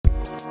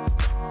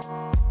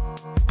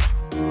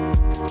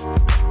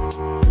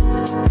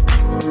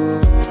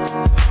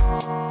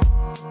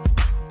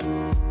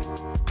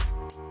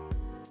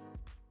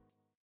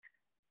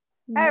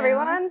Yeah.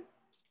 everyone.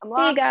 I'm Hey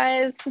Locke.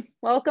 guys,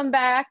 welcome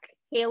back.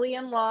 Haley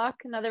and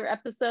Locke, another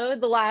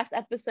episode, the last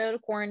episode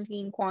of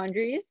Quarantine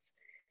Quandaries,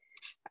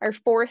 our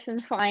fourth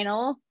and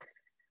final.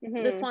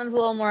 This one's a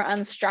little more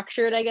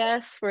unstructured, I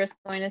guess. We're just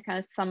going to kind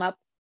of sum up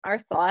our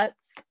thoughts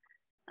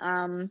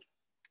from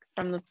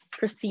the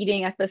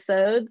preceding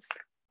episodes.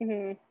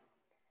 So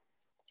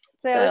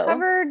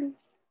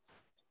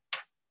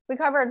we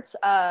covered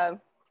a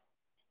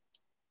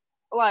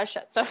lot of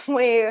shit. So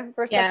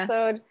first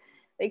episode,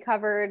 they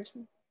covered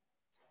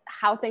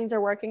how things are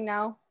working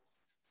now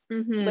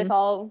with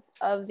all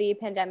of the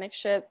pandemic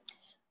shit.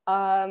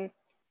 Second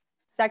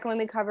one,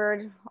 we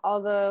covered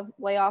all the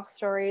layoff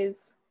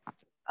stories.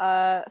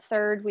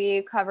 Third,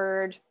 we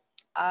covered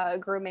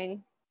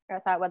grooming. I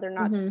thought whether or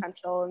not it's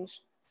essential, and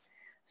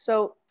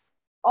so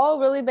all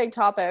really big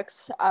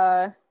topics.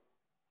 I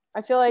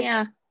feel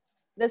like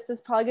this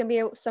is probably gonna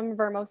be some of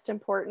our most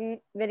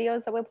important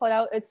videos that we put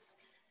out. This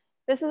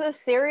is a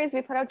series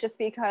we put out just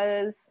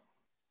because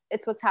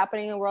it's what's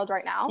happening in the world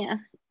right now. Yeah,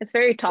 it's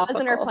very topical.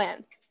 It wasn't our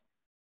plan.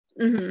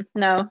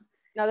 No,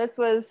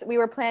 we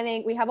were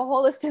planning. We have a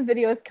whole list of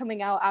videos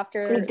coming out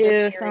after. We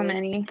do so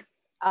many.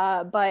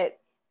 But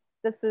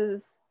this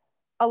is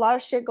a lot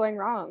of shit going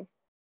wrong,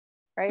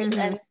 right?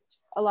 And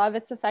a lot of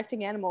it's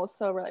affecting animals.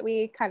 So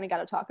we kind of got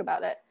to talk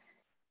about it.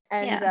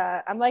 And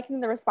I'm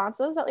liking the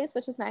responses at least,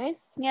 which is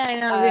nice. Yeah, I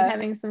know. We're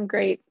having some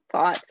great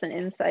thoughts and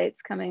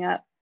insights coming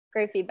up.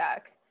 Great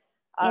feedback.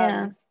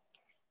 Yeah.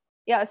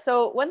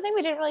 So one thing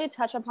we didn't really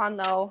touch upon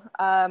though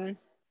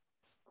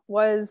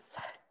was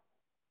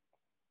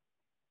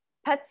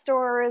pet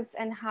stores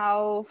and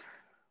how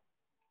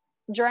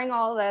during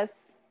all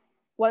this,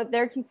 what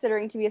they're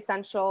considering to be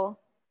essential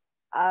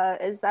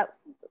is that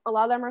a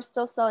lot of them are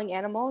still selling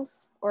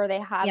animals, or they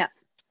have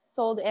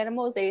sold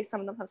animals. Some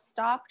of them have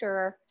stopped,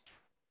 or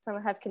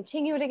some have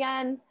continued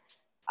again.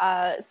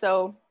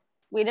 So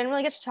we didn't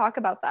really get to talk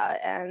about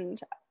that.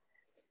 And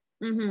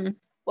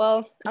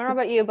well, I don't know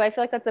about you, but I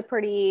feel like that's a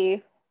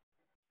pretty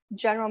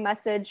general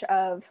message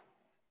of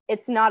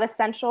it's not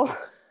essential.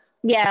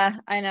 Yeah,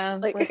 I know.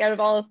 Like out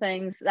of all the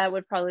things, that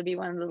would probably be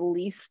one of the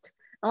least.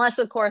 Unless,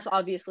 of course,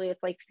 obviously,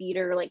 it's like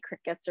feeder, like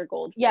crickets or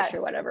goldfish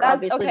or whatever.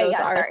 Obviously, those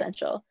are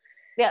essential.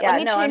 Yeah,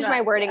 let me change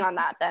my wording on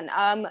that then.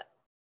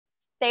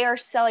 They are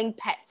selling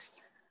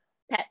pets.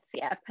 Pet.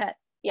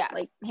 Yeah.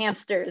 Like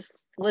hamsters,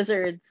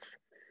 lizards,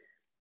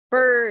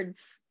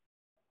 birds,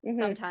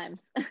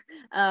 sometimes.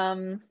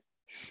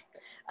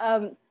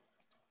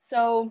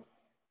 So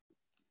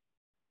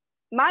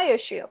my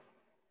issue,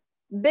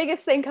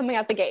 biggest thing coming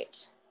out the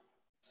gate,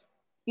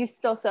 you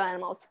still sell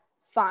animals,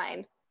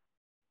 fine.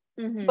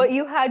 But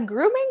you had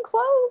grooming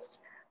closed?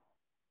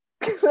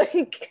 What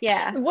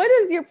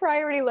is your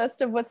priority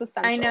list of what's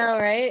essential? I know,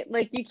 right?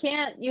 Like you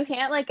can't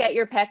like get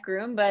your pet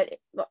groomed, but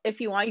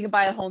if you want, you can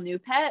buy a whole new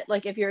pet.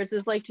 Like if yours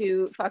is like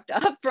too fucked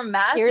up from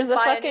mats, here's a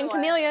fucking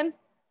chameleon.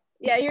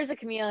 Yeah, here's a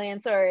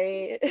chameleon.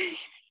 Sorry.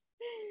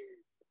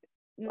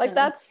 Like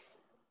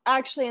that's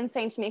actually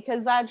insane to me,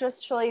 because that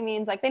just truly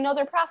means like they know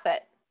their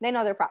profit. They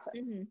know their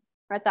profits.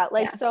 Right?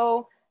 That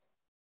so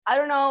I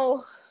don't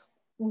know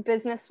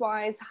business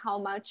wise how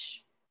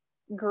much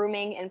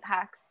grooming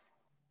impacts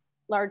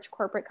large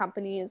corporate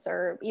companies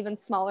or even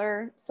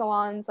smaller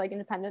salons, like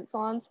independent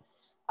salons,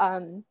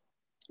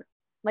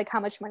 like how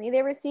much money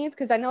they receive,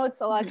 because I know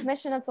it's a lot of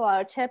commission, it's a lot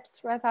of tips.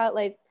 I thought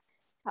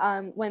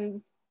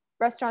when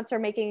restaurants are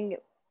making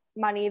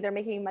money, they're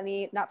making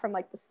money not from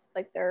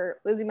they're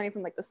losing money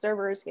from the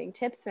servers getting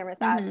tips and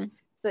everything like that,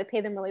 so they pay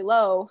them really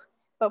low.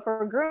 But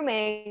for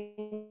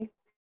grooming,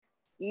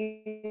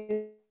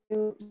 you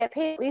get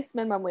paid at least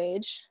minimum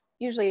wage,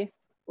 usually a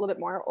little bit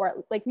more,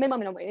 or like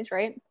minimum wage,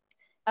 right?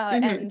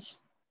 And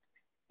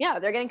yeah,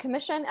 they're getting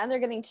commission and they're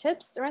getting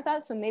tips and like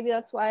that. So maybe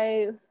that's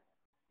why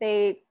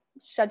they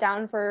shut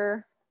down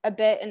for a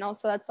bit. And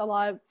also that's a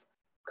lot of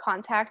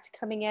contact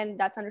coming in.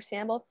 That's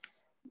understandable.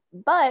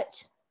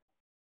 But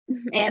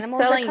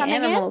animals are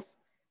coming in.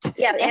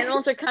 Yeah, the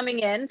animals are coming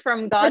in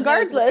from God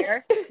knows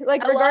where.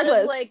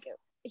 Regardless. Lot of,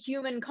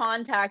 human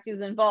contact is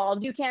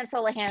involved. You can't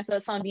sell a hamster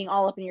without someone being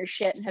all up in your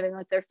shit and having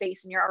their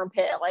face in your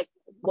armpit,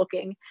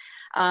 looking.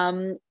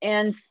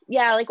 And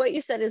yeah, what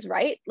you said is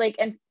right.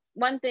 And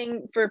one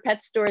thing for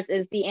pet stores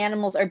is the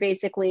animals are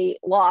basically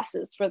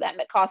losses for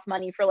them. It costs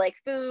money for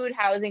food,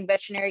 housing,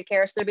 veterinary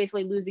care. So they're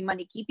basically losing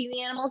money keeping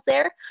the animals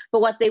there. But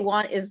what they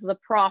want is the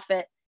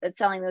profit that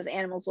selling those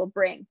animals will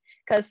bring.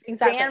 Because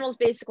the animals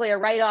basically are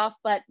write-off,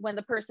 but when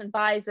the person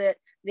buys it,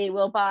 they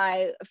will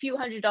buy a few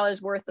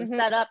 $100s worth of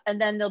setup,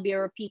 and then there'll be a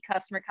repeat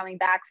customer coming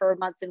back for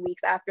months and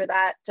weeks after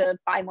that to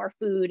buy more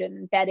food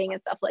and bedding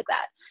and stuff like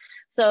that.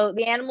 So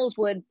the animals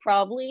would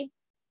probably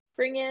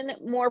bring in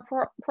more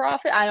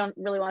profit. I don't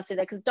really want to say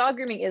that because dog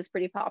grooming is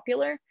pretty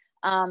popular,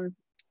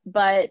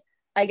 but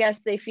I guess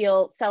they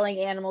feel selling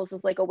animals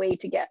is a way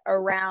to get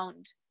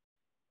around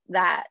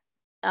that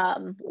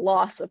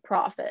loss of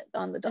profit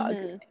on the dog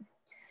grooming.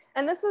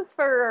 And this is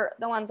for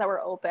the ones that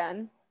were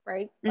open,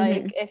 right?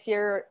 If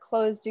you're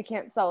closed, you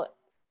can't sell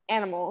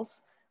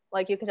animals.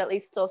 You could at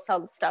least still sell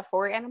the stuff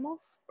for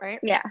animals,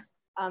 right? Yeah.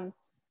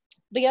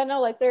 But yeah, no,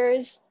 like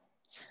there's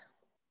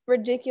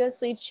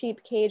ridiculously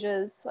cheap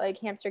cages, like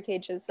hamster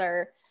cages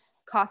are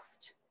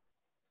cost,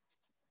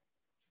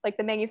 like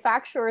the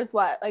manufacturer is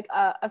what, like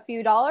a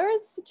few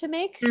dollars to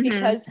make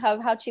because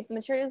of how cheap the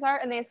materials are,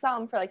 and they sell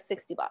them for like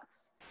 $60.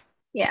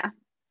 Yeah.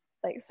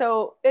 Like,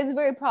 so it's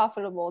very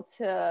profitable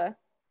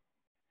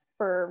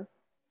for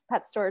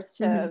pet stores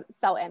to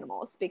sell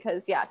animals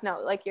because yeah, no,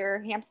 like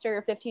your hamster,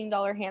 your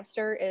 $15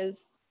 hamster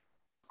is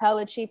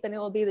hella cheap, and it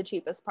will be the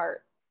cheapest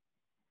part.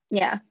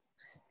 Yeah,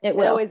 it It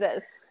will. always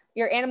is.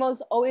 Your animal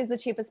is always the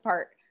cheapest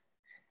part.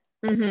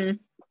 Yeah.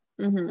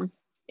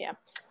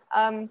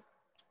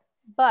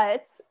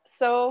 But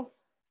so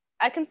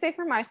I can say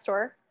for my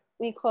store,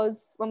 we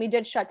closed when we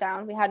did shut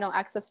down. We had no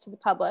access to the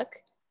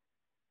public.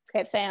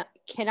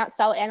 Cannot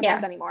sell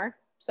animals anymore.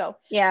 So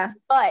yeah.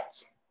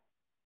 But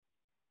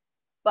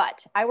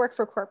I work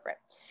for corporate.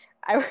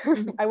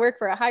 I work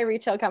for a high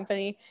retail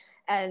company,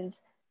 and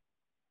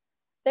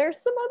there's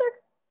some other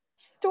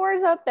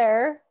stores out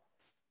there.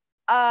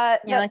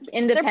 Like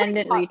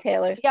independent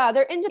retailers. Yeah,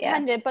 they're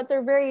independent, but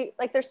they're very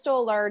like they're still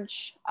a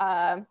large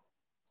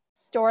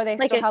store. They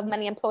still have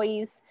many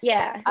employees.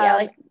 Yeah,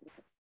 like.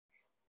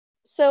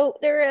 So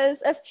there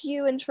is a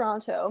few in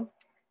Toronto,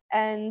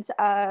 and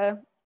I'm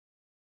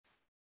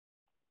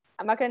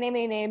not gonna name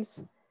any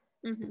names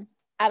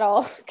at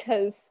all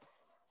because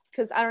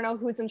I don't know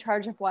who's in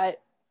charge of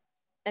what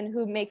and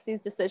who makes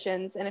these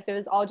decisions, and if it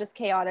was all just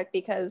chaotic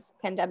because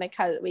pandemic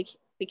has we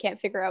can't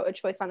figure out a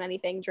choice on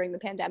anything during the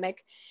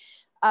pandemic.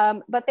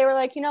 But they were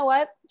like, you know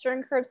what?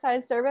 During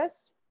curbside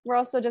service, we're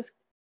also just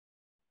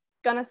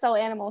gonna sell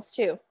animals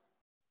too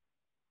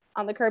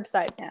on the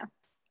curbside. Yeah.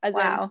 As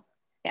in,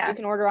 you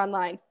can order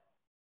online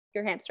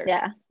your hamster.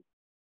 Yeah.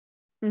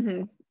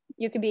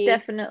 You could be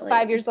definitely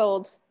 5 years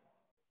old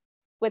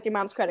with your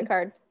mom's credit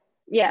card.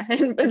 Yeah,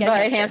 and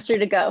buy a hamster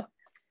to go.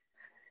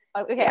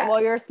 Okay,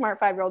 well, you're a smart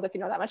 5-year-old if you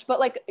know that much, but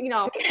like, you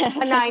know, a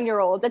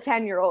 9-year-old, a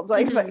 10-year-old,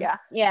 like, but yeah.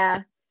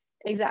 Yeah,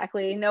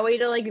 exactly. No way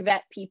to like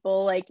vet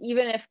people, like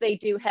even if they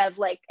do have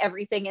like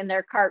everything in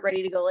their cart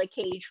ready to go, like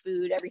cage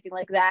food, everything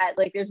like that,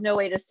 like there's no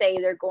way to say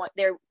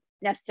they're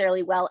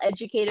necessarily well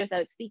educated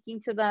without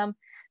speaking to them.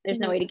 There's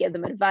no way to give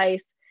them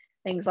advice,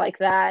 things like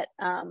that.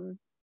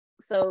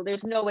 So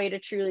there's no way to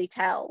truly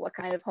tell what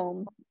kind of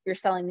home you're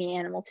selling the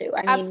animal to.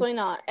 I mean, absolutely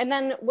not. And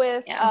then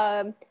with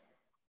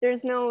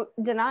there's no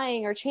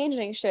denying or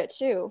changing shit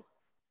too,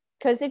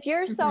 because if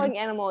you're selling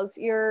animals,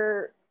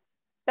 your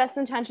best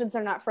intentions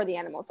are not for the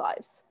animals'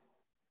 lives.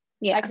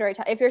 Yeah, I can already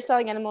tell. If you're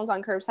selling animals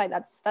on curbside,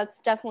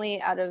 that's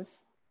definitely out of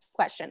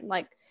question.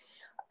 Like,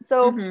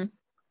 so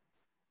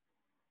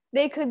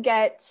they could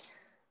get,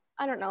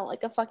 I don't know,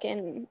 like a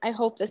fucking, I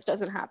hope this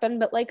doesn't happen,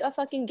 but like a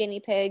fucking guinea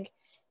pig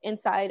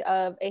inside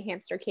of a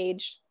hamster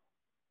cage.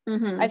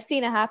 I've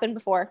seen it happen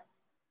before.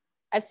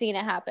 I've seen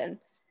it happen.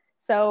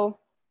 So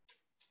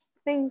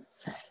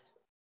things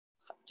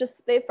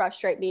just, they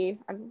frustrate me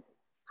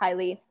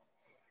highly.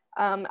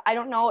 I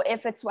don't know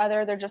if it's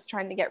whether they're just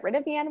trying to get rid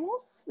of the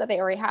animals that they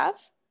already have.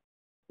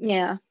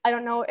 Yeah. I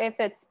don't know if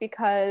it's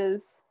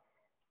because,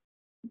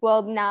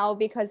 well, now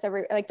because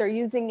they're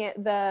using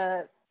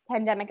the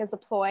pandemic as a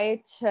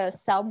ploy to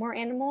sell more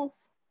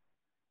animals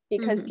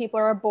because people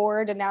are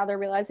bored and now they're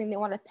realizing they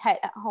want a pet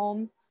at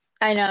home.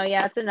 I know,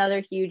 yeah, it's another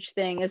huge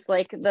thing is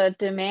like the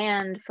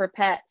demand for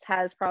pets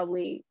has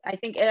probably, I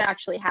think it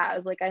actually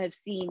has, like I have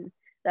seen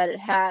that it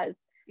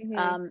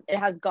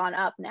has gone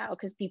up now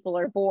because people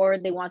are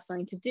bored, they want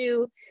something to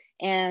do,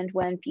 and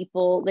when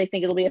people, they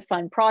think it'll be a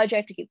fun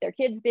project to keep their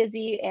kids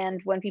busy, and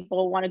when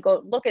people want to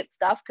go look at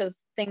stuff because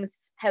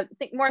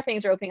more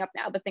things are opening up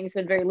now, but things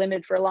have been very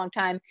limited for a long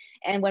time,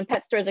 and when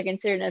pet stores are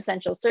considered an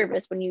essential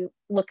service, when you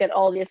look at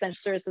all the essential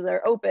services that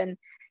are open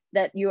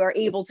that you are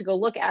able to go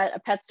look at, a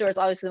pet store is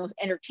obviously the most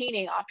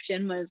entertaining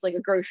option when it's like a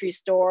grocery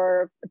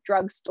store, a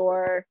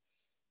drugstore,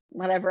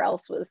 whatever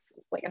else was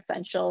like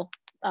essential.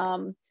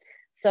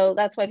 So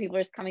that's why people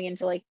are just coming in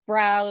to like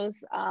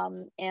browse,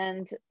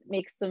 and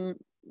makes them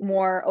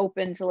more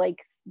open to like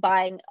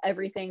buying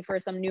everything for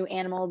some new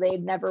animal they've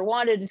never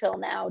wanted until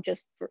now,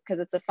 just because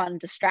it's a fun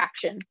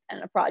distraction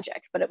and a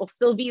project, but it will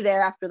still be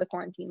there after the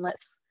quarantine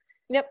lifts.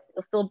 Yep.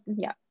 It'll still,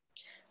 yeah.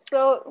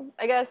 So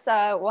I guess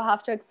we'll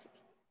have to,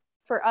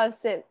 for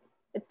us,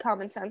 it's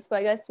common sense, but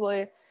I guess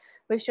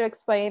we should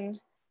explain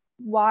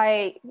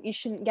why you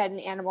shouldn't get an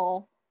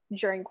animal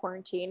during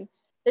quarantine.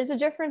 There's a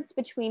difference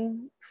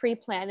between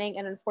pre-planning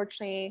and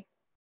unfortunately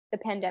the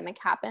pandemic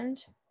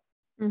happened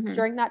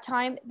during that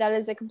time. That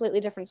is a completely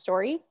different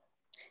story.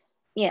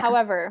 Yeah.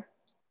 However,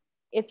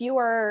 if you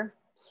are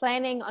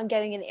planning on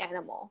getting an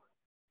animal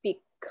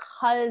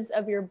because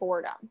of your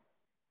boredom,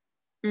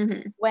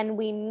 when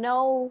we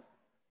know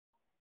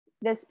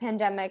this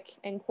pandemic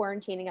and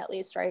quarantining, at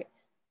least, right,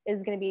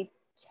 is going to be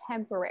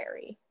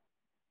temporary.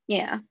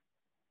 Yeah.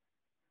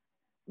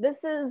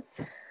 This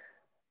is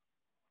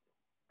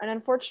an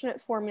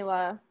unfortunate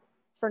formula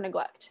for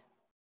neglect.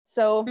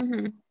 So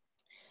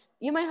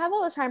you might have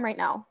all the time right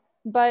now,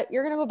 but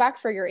you're going to go back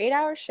for your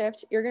 8-hour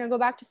shift. You're going to go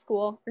back to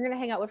school. You're going to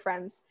hang out with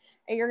friends,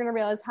 and you're going to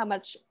realize how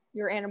much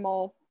your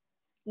animal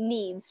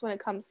needs when it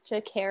comes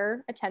to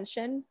care,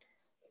 attention,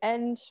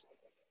 and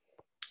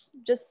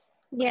just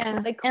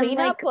like clean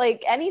up,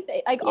 like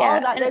anything, like all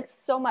of that. There's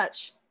so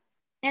much.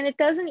 And it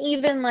doesn't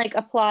even like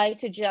apply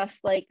to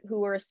just like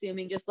who are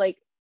assuming just like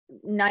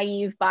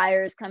naive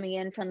buyers coming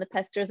in from the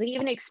pet stores, like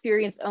even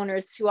experienced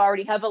owners who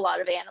already have a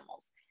lot of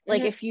animals.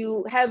 Like if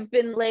you have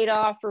been laid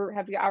off or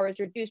have your hours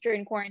reduced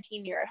during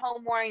quarantine, you're at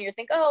home more and you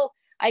think, oh,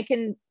 I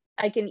can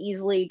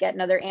easily get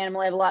another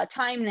animal. I have a lot of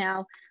time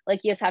now.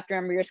 Like, you just have to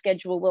remember your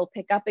schedule will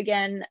pick up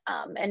again.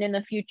 And in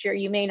the future,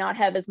 you may not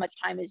have as much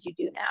time as you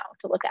do now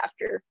to look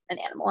after an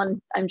animal.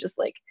 And I'm just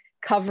like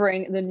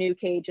covering the new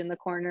cage in the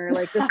corner.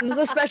 Like, this is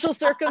a special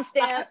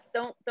circumstance.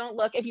 Don't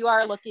look. If you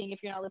are looking,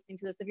 if you're not listening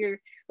to this, if you're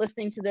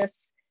listening to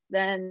this,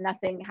 then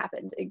nothing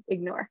happened.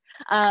 Ignore.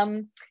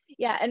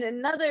 Yeah. And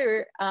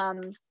another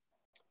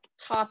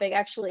topic,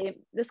 actually,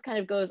 this kind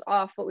of goes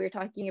off what we were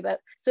talking about.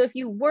 So if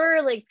you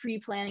were like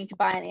pre-planning to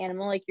buy an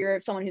animal, like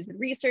you're someone who's been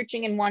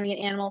researching and wanting an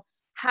animal,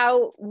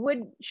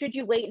 should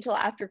you wait until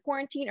after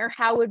quarantine, or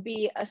how would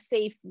be a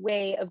safe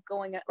way of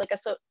going, like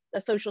a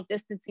social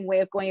distancing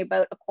way of going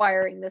about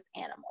acquiring this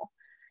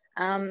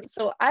animal?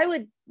 So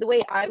the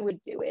way I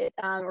would do it,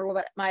 or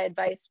what my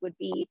advice would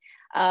be,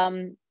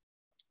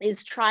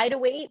 is try to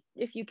wait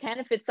if you can.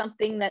 If it's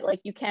something that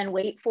like you can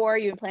wait for,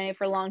 you've been planning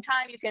for a long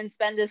time, you can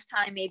spend this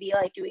time maybe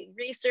like doing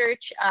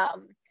research,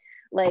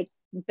 like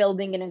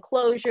building an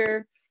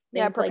enclosure.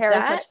 Yeah, prepare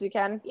as much as you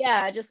can.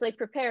 Yeah, just like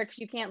prepare, because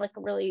you can't like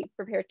really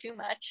prepare too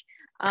much.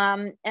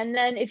 And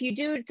then if you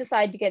do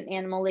decide to get an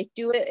animal, like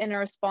do it in a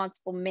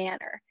responsible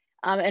manner.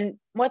 And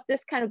what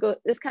this kind of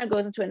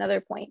goes into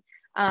another point,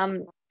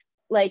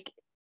 like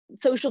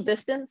social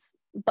distance,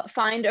 but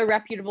find a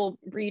reputable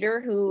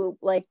breeder who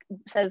like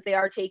says they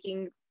are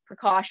taking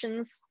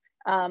precautions,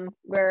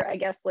 where I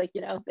guess like,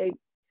 you know, they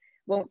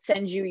won't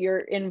send you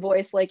your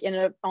invoice like in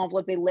an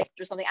envelope they licked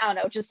or something. I don't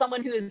know, just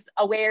someone who is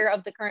aware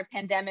of the current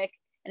pandemic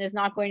and is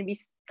not going to be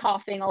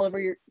coughing all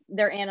over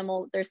their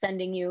animal they're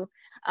sending you.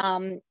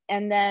 And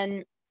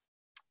then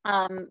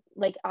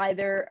like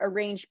either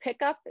arrange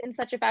pickup in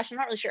such a fashion.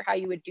 I'm not really sure how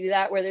you would do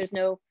that, where there's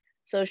no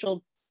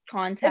social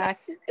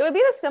contact. It would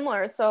be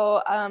similar.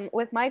 So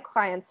with my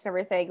clients and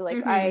everything,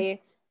 like I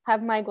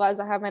have my gloves,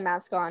 I have my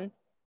mask on.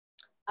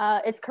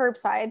 It's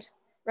curbside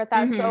with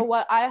that. So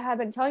what I have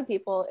been telling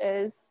people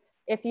is,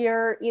 if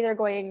you're either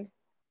going,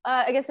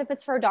 I guess if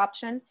it's for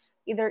adoption,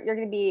 either you're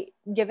going to be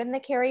given the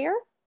carrier,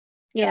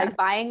 like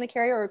buying the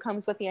carrier, or it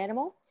comes with the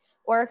animal,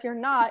 or if you're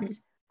not,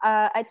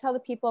 I tell the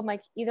people, I'm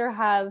like, either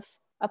have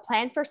a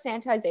plan for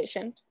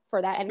sanitization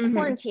for that and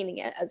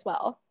quarantining it as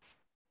well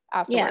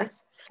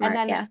afterwards, Smart,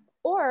 and then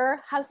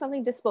or have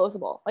something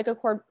disposable, like a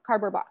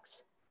cardboard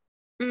box.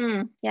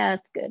 Yeah,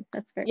 that's good.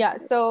 That's very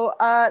good. So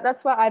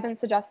that's what I've been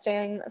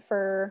suggesting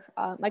for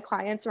my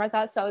clients or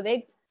that. So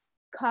they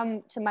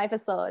come to my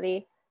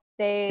facility,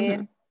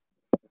 they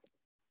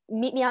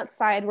meet me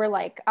outside. We're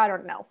like, I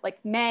don't know,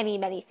 like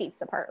many feet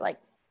apart. Like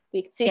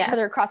we could see each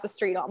other across the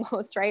street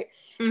almost, right?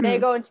 They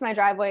go into my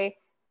driveway,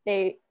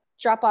 they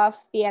drop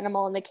off the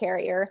animal in the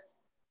carrier,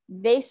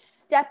 they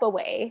step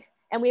away.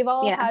 And we've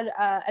all had,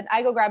 and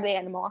I go grab the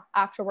animal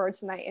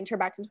afterwards and I enter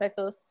back into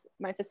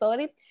my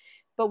facility.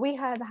 But we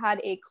have had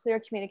a clear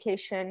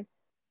communication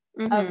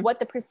of what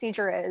the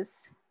procedure is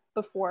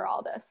before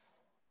all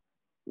this.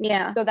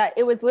 Yeah. So that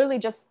it was literally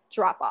just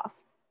drop off.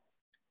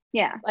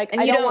 Yeah. Like,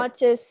 I don't want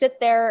to sit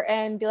there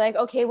and be like,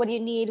 okay, what do you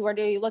need? What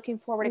are you looking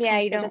for? What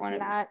you don't this want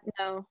and that?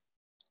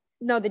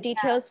 No, the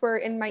details were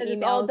in my emails.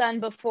 It's all done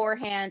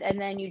beforehand, and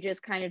then you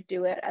just kind of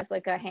do it as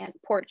like a hand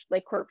porch,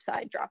 like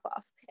curbside drop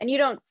off. And you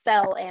don't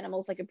sell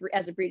animals like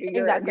as a breeder.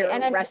 You're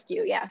a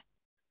rescue. Yeah.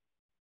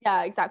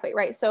 Yeah, exactly.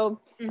 Right. So,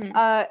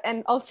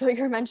 and also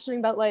you're mentioning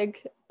about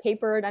like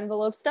paper and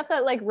envelopes, stuff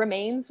that like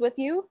remains with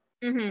you.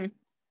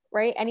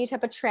 Right. Any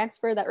type of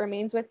transfer that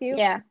remains with you.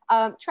 Yeah.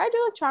 Try to do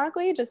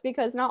electronically, just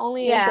because not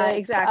only is it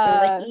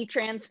exactly like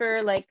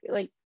e-transfer, like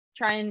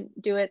try and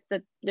do it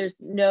that there's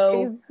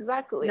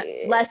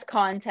less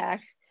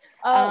contact.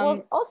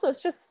 Well, also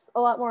it's just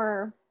a lot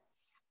more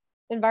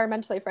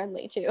environmentally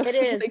friendly too. It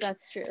is. Like,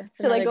 that's true.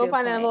 to like go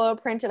find an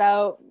envelope, print it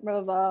out,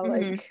 blah blah blah.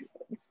 Like,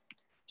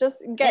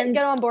 just get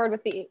on board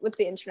with the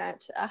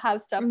internet.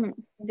 Have stuff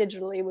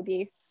digitally would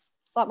be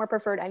a lot more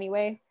preferred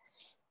anyway.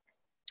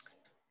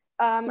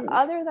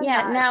 Other than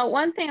that, now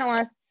one thing I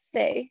want to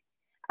say,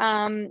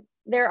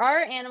 there are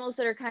animals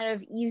that are kind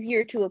of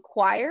easier to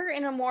acquire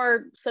in a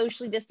more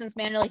socially distanced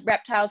manner, like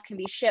reptiles can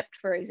be shipped,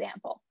 for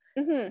example.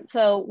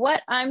 So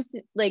what I'm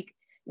like,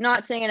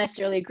 not saying I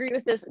necessarily agree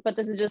with this, but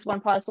this is just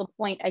one possible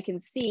point I can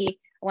see,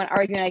 one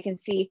argument I can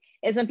see,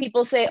 is when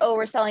people say, oh,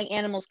 we're selling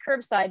animals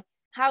curbside,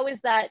 how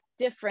is that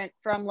different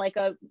from like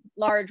a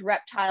large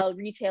reptile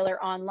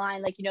retailer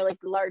online, like, you know, like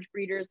the large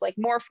breeders like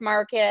Morph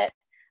Market,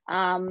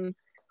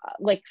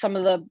 like some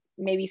of the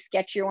maybe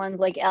sketchier ones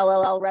like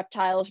LLL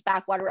Reptiles,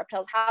 Backwater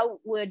Reptiles? How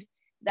would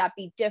that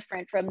be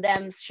different from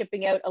them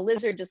shipping out a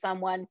lizard to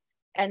someone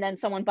and then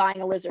someone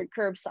buying a lizard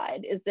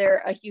curbside? Is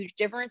there a huge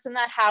difference in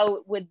that? How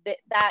would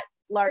that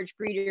large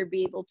breeder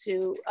be able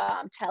to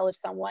tell if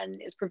someone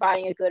is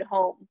providing a good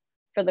home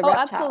for the Oh,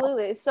 reptile.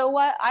 absolutely. So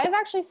what I've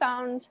actually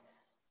found,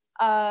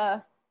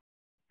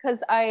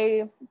 because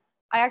I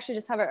actually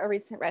just have a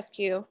recent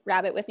rescue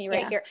rabbit with me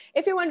right here.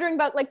 If you're wondering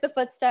about like the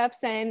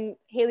footsteps and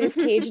Haley's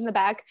cage in the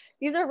back,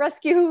 these are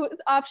rescue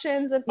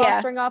options and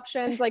fostering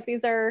options. Like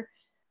these are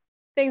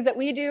things that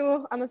we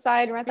do on the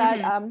side with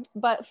that.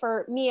 But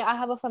for me, I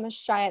have a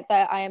Flemish Giant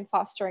that I am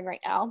fostering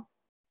right now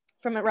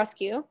from a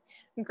rescue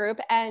group,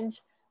 and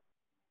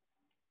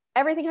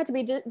everything had to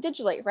be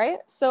digitally, right?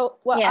 So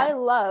what I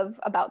love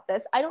about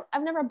this,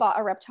 I've never bought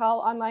a reptile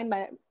online.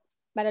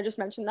 Meta just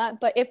mentioned that,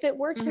 but if it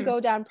were to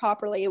go down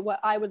properly, what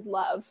I would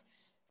love,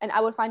 and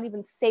I would find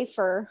even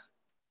safer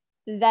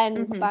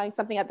than buying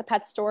something at the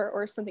pet store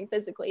or something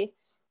physically,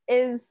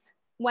 is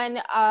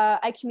when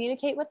I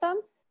communicate with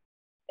them.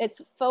 It's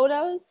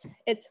photos,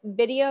 it's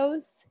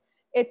videos,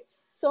 it's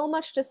so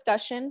much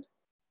discussion,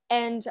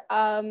 and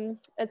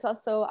it's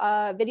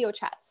also video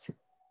chats,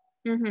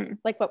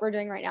 like what we're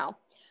doing right now.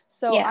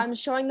 So I'm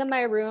showing them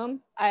my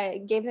room.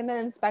 I gave them an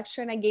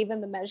inspection. I gave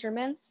them the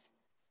measurements.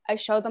 I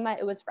showed them that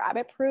it was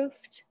rabbit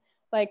proofed.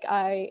 Like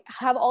I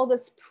have all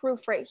this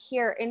proof right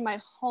here in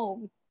my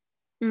home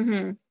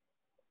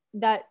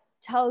that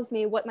tells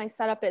me what my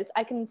setup is.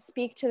 I can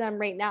speak to them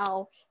right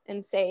now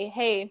and say,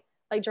 hey,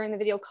 like during the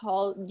video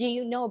call, do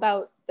you know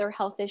about their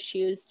health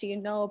issues? Do you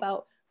know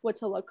about what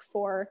to look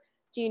for?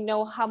 Do you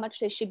know how much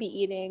they should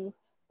be eating?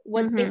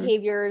 What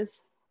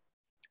behaviors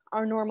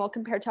are normal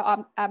compared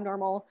to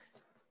abnormal?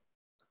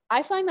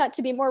 I find that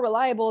to be more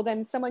reliable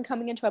than someone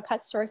coming into a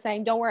pet store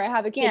saying, don't worry, I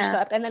have a cage set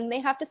up, and then they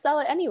have to sell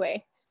it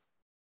anyway.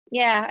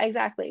 Yeah,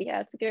 exactly. Yeah,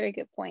 it's a very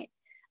good point.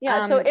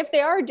 Yeah, so if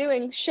they are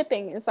doing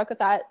shipping and stuff like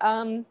that,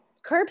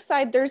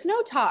 curbside, there's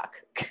no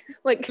talk.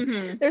 Like,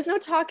 there's no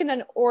talk in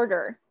an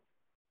order.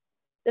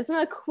 It's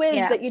not a quiz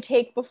that you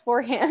take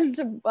beforehand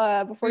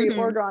before you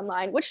order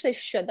online, which they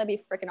should. That'd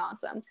be freaking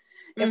awesome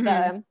if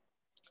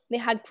they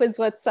had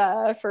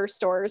Quizlets for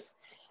stores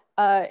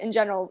in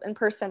general, in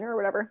person or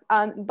whatever.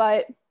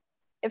 But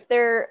if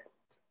they're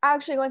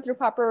actually going through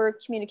proper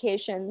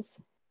communications,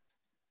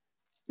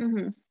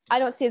 I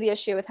don't see the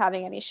issue with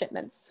having any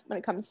shipments when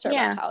it comes to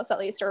reptiles, at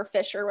least, or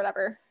fish or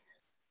whatever.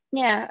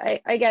 Yeah,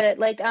 I get it.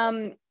 Like,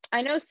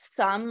 I know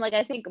some, like,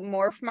 I think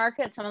Morph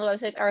Market, some of the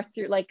websites are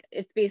through, like,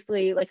 it's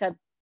basically like a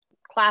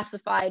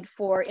classified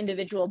for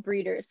individual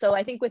breeders. So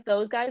I think with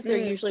those guys, there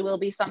usually will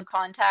be some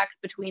contact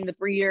between the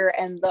breeder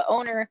and the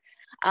owner.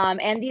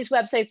 And these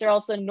websites are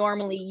also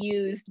normally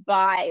used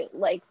by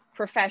like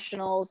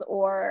professionals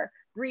or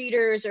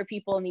breeders or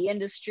people in the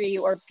industry,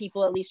 or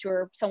people at least who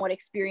are somewhat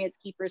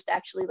experienced keepers, to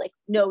actually like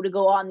know to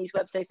go on these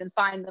websites and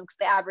find them, because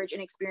the average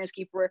inexperienced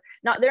keeper,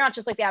 they're not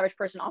just like the average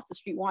person off the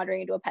street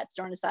wandering into a pet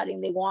store and deciding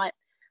they want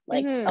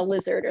like a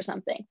lizard or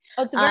something.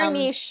 Oh, it's a very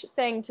niche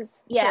thing to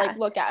like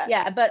look at.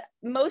 Yeah, but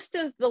most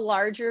of the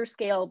larger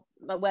scale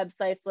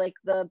websites, like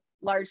the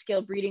large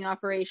scale breeding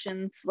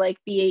operations like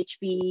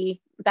BHB,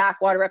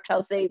 Backwater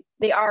Reptiles,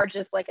 they are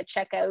just like a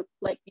checkout,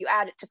 like you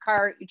add it to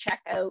cart, you check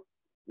out,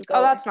 you go.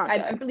 Oh, that's not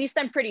good. At least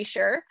I'm pretty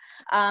sure.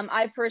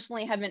 I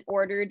personally haven't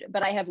ordered,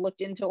 but I have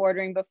looked into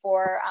ordering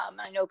before.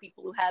 I know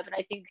people who have, and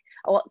I think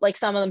like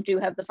some of them do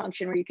have the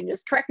function where you can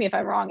just, correct me if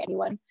I'm wrong,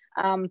 anyone.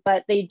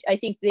 But I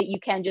think that you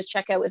can just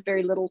check out with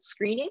very little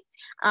screening.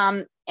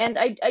 And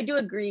I do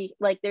agree,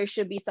 like there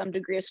should be some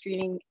degree of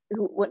screening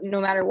no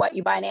matter what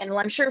you buy an animal.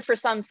 I'm sure for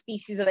some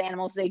species of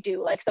animals they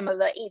do, like some of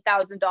the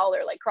 $8,000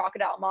 like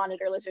crocodile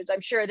monitor lizards, I'm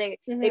sure they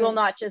will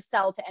not just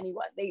sell to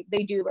anyone.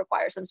 They do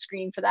require some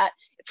screening for that,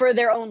 for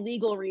their own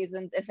legal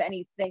reasons, if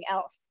anything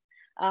else.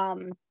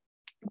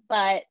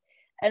 But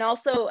and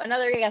also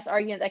another, I guess,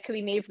 argument that could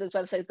be made for those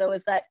websites, though,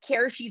 is that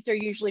care sheets are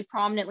usually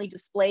prominently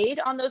displayed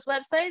on those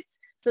websites.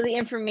 So the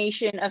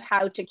information of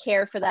how to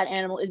care for that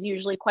animal is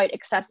usually quite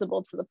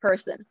accessible to the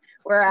person.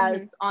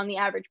 Whereas on the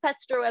average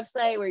pet store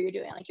website, where you're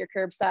doing like your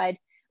curbside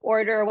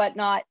order or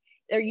whatnot,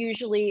 they're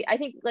usually, I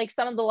think like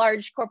some of the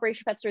large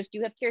corporation pet stores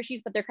do have care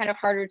sheets, but they're kind of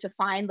harder to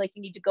find. Like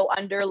you need to go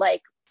under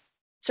like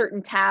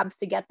certain tabs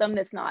to get them.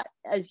 That's not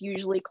as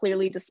usually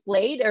clearly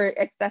displayed or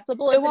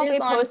accessible. It won't be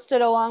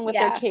posted along with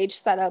their cage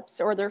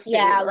setups or their food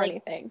or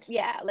anything.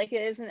 Yeah, like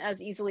it isn't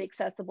as easily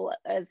accessible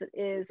as it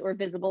is or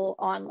visible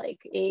on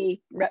like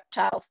a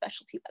reptile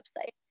specialty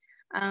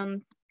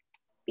website.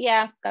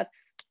 Yeah,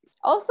 that's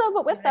also,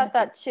 but with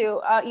that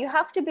too, you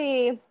have to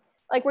be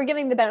like, we're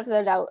giving the benefit of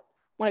the doubt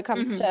when it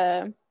comes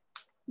to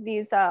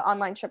these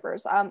online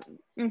shippers.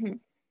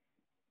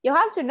 You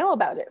have to know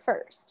about it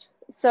first.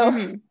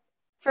 So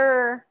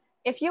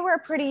if you were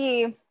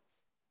pretty,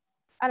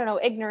 I don't know,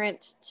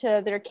 ignorant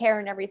to their care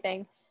and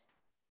everything,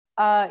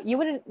 you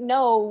wouldn't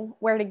know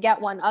where to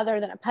get one other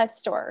than a pet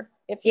store.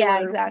 If you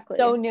were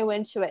so new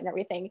into it and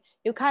everything,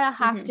 you kind of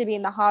have to be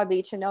in the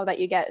hobby to know that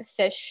you get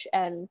fish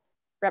and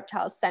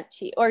reptiles sent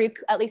to you, or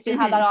at least you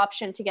have that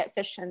option to get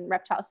fish and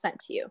reptiles sent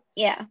to you.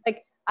 Yeah.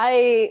 Like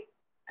I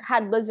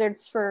had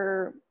lizards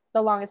for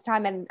the longest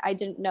time and I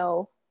didn't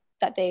know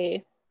that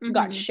they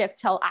got shipped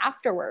till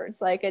afterwards.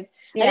 Like I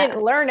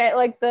didn't learn it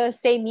like the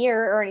same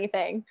year or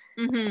anything.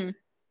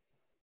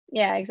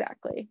 Yeah,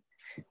 exactly.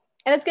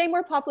 And it's getting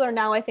more popular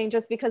now, I think,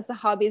 just because the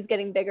hobby is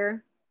getting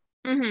bigger.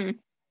 Mm-hmm.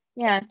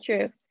 Yeah,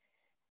 true.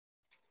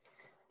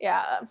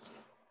 Yeah.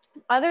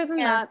 Other than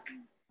that,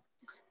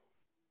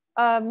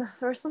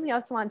 there was something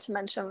else I wanted to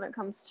mention when it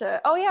comes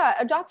to,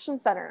 adoption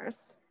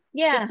centers.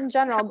 Yeah. Just in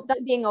general,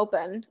 that being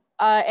open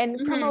and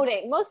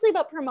promoting, mostly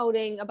about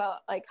promoting about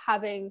like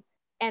having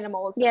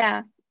animals.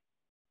 Yeah.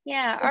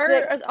 Yeah.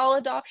 Are all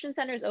adoption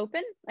centers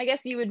open? I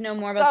guess you would know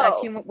more about that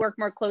if you work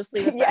more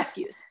closely with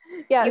rescues.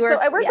 Yeah. So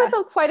I work with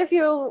quite a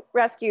few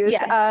rescues.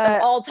 Yes,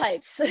 of all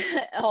types.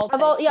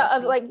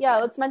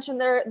 Let's mention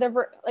they're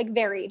like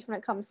varied when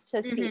it comes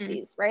to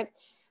species, right?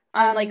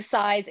 Like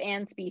size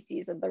and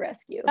species of the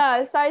rescue.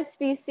 Size,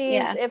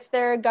 species, if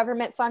they're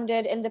government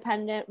funded,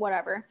 independent,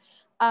 whatever.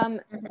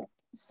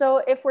 So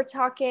if we're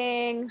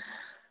talking,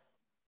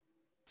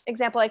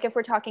 example, like if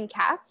we're talking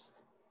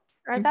cats,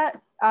 right?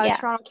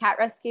 Toronto Cat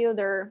Rescue,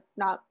 they're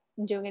not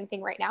doing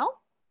anything right now,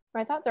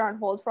 right? They're on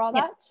hold for all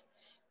that.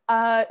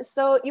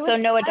 So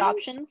no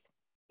adoptions?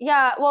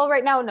 Yeah, well,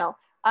 right now, no.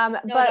 No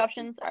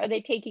adoptions? Are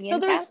they taking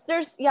in cats?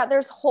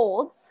 There's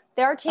holds.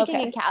 They are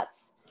taking in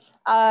cats.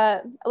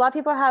 A lot of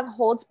people have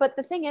holds, but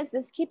the thing is,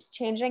 this keeps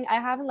changing. I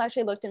haven't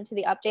actually looked into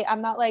the update.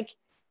 I'm not like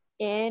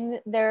in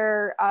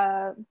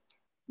their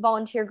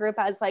volunteer group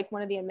as like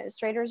one of the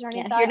administrators or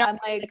anything. You're not I'm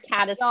like the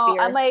catosphere. No,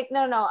 I'm like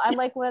no. I'm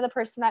like one of the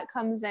person that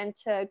comes in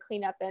to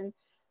clean up and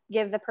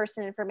give the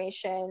person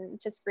information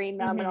to screen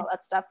them and all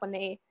that stuff when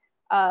they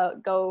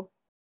go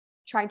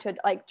trying to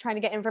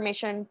get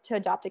information to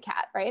adopt a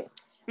cat, right?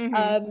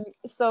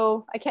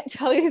 So I can't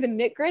tell you the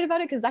nitty-gritty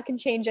about it because that can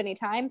change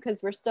anytime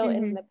because we're still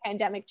in the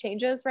pandemic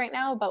changes right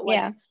now about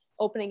what's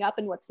opening up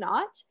and what's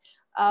not.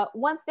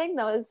 One thing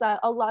though is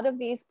that a lot of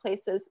these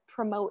places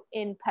promote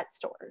in pet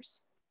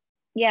stores.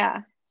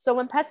 Yeah. So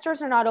when pet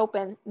stores are not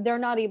open, they're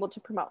not able to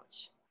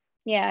promote.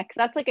 Yeah, because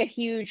that's like a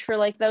huge for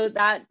like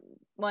that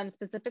one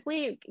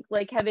specifically,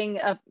 like having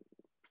a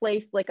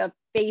place like a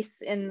face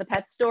in the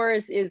pet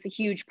stores is a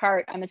huge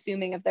part, I'm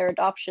assuming, of their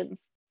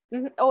adoptions.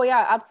 Oh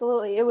yeah,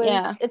 absolutely. It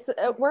was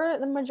we're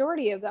the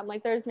majority of them.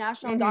 Like there's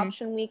national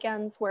adoption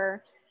weekends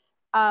where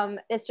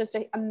it's just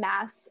a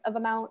massive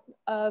amount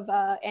of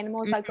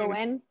animals that go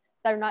in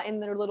that are not in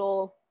their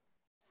little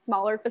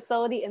smaller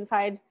facility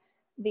inside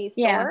the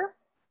store.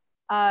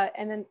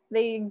 And then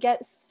they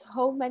get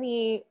so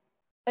many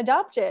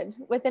adopted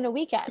within a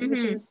weekend,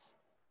 which is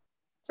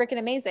freaking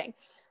amazing.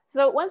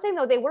 So one thing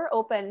though, they were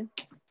open,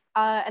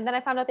 and then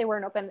I found out they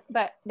weren't open,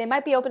 but they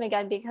might be open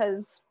again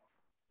because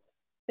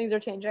things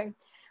are changing.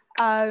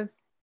 I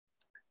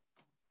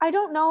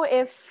don't know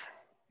if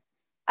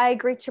I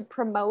agree to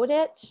promote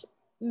it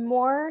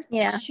more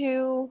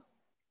to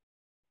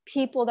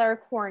people that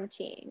are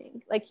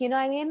quarantining. Like, you know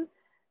what I mean?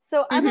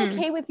 So I'm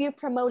okay with you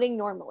promoting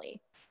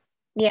normally.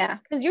 Yeah.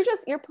 Because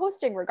you're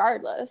posting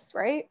regardless,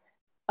 right?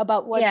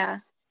 About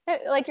what's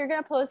like you're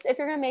gonna post if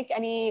you're gonna make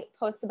any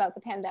posts about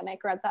the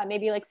pandemic or that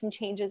maybe like some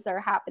changes that are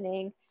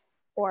happening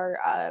or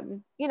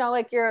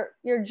like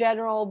your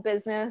general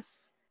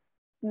business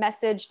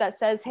message that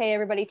says, hey,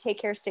 everybody take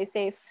care, stay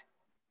safe,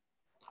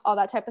 all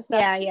that type of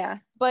stuff. Yeah.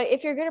 But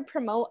if you're gonna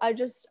promote, I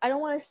don't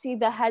want to see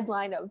the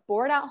headline of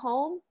bored at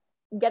home,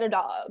 get a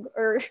dog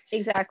or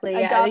exactly.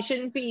 Yeah, they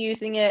shouldn't be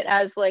using it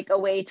as like a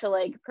way to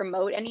like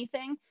promote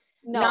anything.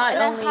 No, not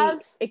and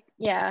only it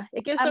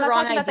gives the wrong idea. I'm not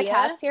talking about the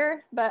cats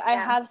here, but I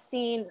have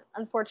seen,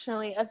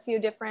 unfortunately, a few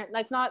different,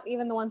 like not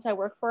even the ones I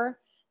work for,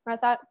 but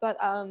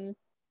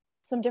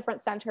some different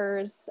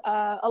centers,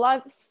 a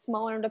lot of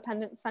smaller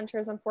independent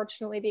centers,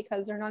 unfortunately,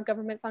 because they're not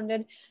government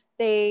funded,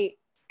 they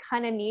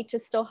kind of need to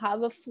still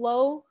have a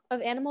flow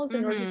of animals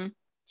in order to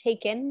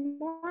take in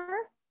more.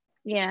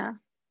 Yeah.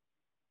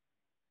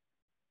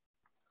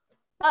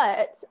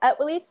 But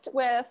at least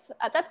with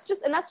that's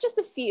just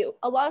a few.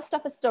 A lot of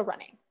stuff is still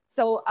running.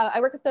 So I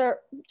work with the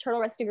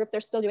turtle rescue group. They're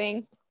still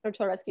doing their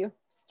turtle rescue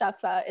stuff.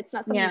 It's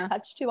not something you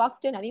touch too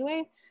often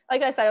anyway.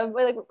 Like I said, I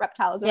really like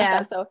reptiles and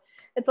that, so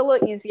it's a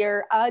little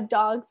easier.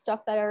 Dog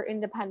stuff that are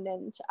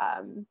independent.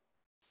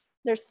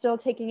 They're still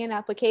taking in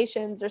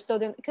applications. They're still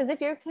doing, because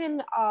if you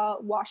can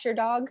wash your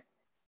dog,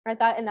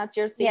 and that's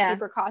your safety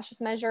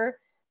precautious measure,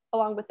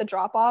 along with the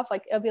drop off,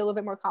 like it'll be a little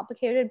bit more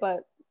complicated,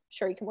 but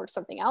sure you can work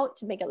something out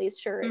to make at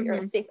least sure you're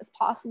as safe as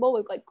possible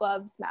with like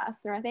gloves,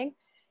 masks, and everything.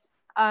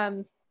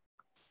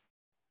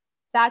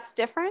 That's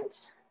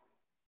different.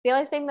 The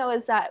only thing though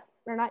is that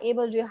we're not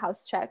able to do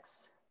house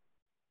checks.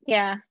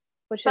 Yeah,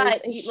 which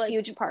is a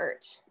huge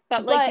part.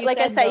 But like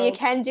I said, you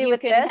can do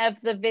with this. You can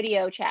have the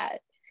video chat.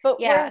 But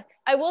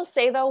I will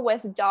say though,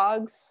 with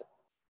dogs,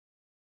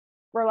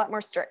 we're a lot more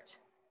strict.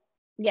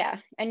 Yeah,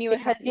 and you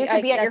could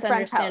be at your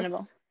friend's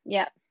house.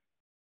 Yeah.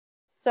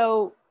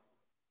 So,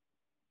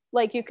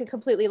 like, you could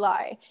completely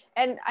lie,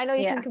 and I know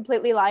you can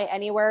completely lie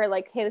anywhere.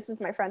 Like, hey, this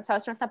is my friend's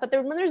house or that. But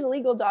when there's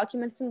legal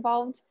documents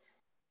involved,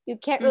 you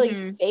can't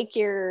really fake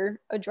your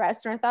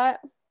address or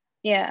that.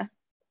 Yeah.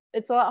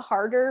 It's a lot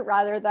harder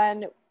rather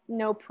than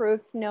no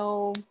proof,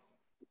 no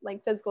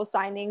like physical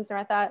signings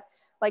or that.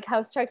 Like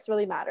house checks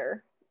really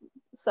matter.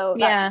 So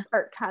that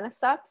part kind of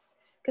sucks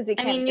because we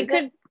can't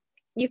visit.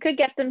 You could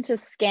get them to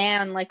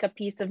scan like a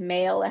piece of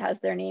mail that has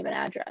their name and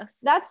address.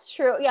 That's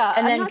true. Yeah.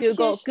 And I'm then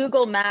not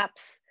Google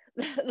Maps.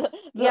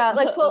 Yeah,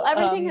 like, well,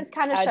 everything is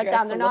kind of shut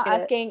down. They're not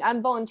asking.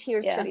 I'm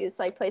volunteers for these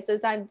like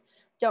places. I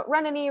don't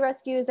run any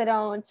rescues. I'm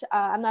not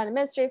an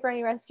administrator for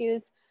any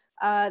rescues.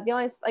 The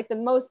only, like, the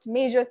most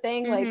major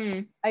thing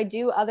like I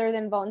do other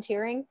than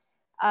volunteering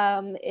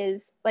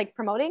is like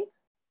promoting.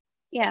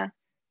 Yeah.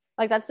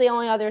 Like, that's the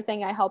only other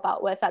thing I help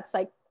out with. That's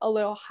like a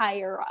little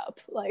higher up.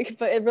 Like,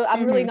 but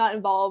I'm really not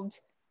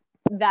involved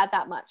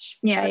that much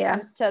when it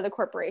comes to the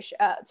corporation.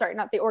 Sorry,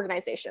 not the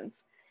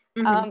organizations.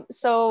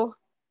 So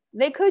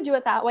they could do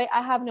it that way.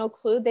 I have no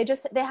clue. They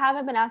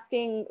haven't been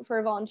asking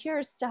for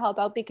volunteers to help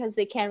out because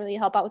they can't really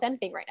help out with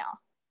anything right now.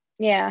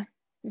 Yeah.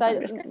 So I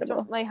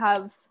don't really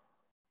have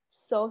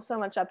so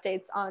much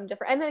updates on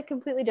different, and then it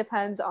completely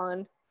depends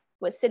on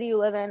what city you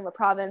live in, what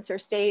province or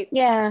state.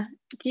 Yeah.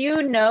 Do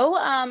you know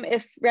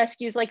if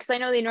rescues, like, because I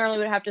know they normally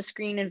would have to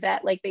screen and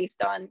vet, like,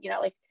 based on, you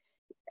know, like,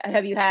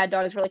 have you had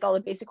dogs, for like all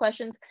the basic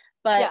questions,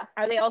 but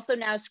are they also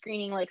now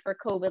screening like for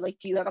COVID? Like,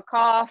 do you have a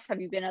cough?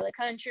 Have you been out of the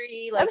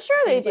country? Like, I'm sure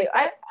they do.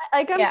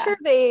 I'm sure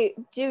they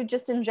do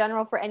just in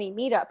general for any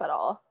meetup at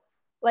all.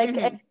 Like,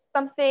 it's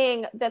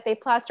something that they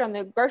plaster on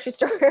the grocery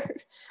store.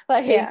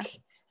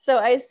 So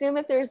I assume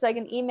if there's like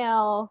an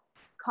email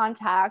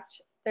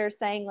contact, they're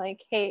saying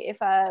like, hey, if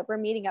we're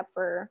meeting up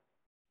for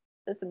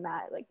this and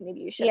that, like, maybe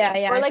you should.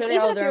 Or like,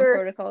 even if you're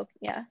protocols.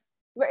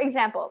 For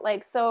example,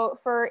 like, so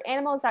for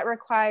animals that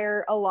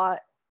require a lot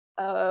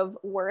of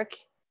work,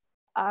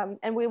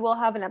 and we will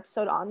have an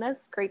episode on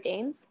this, Great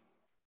Danes,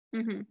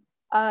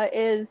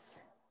 is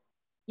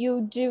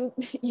you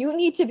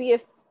need to be a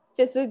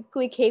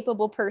physically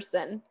capable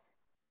person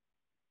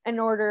in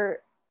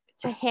order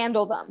to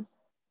handle them.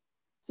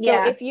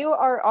 So if you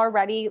are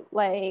already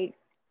like,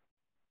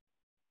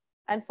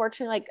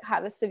 unfortunately, like,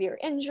 have a severe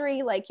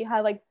injury, like you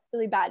have like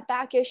really bad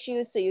back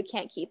issues, so you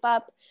can't keep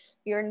up,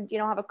 you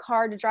don't have a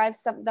car to drive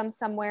them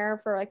somewhere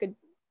for like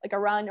a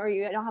run, or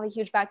you don't have a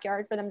huge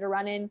backyard for them to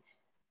run in,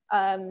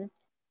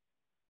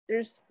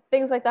 there's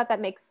things like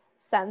that makes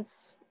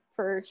sense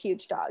for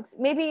huge dogs.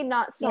 Maybe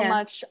not so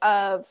much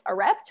of a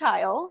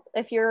reptile.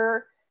 If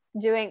you're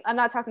doing, I'm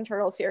not talking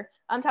turtles here,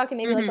 I'm talking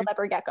maybe like a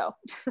leopard gecko.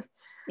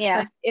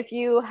 Like, if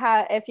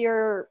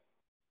you're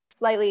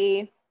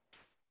slightly,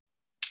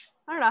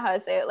 I don't know how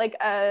to say it, like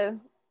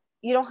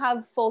you don't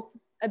have full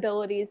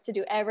abilities to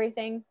do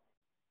everything,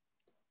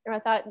 or I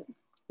thought,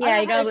 you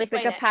don't have like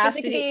the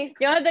capacity.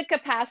 You don't have the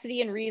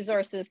capacity and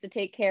resources to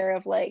take care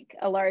of like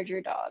a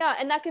larger dog. Yeah,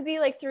 and that could be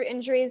like through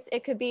injuries.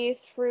 It could be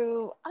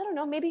through, I don't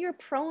know, maybe you're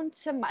prone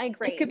to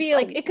migraines. It could be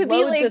like, it could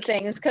be loads of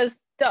things,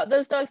 because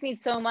those dogs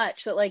need so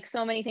much that like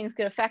so many things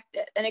could affect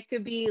it, and it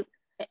could be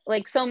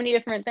like so many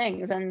different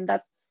things, and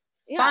that's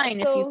fine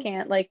if you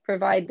can't like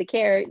provide the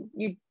care.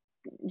 You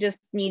just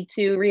need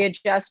to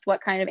readjust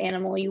what kind of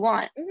animal you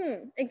want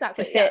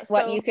exactly to fit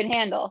what you can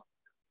handle.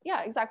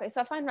 Yeah, exactly.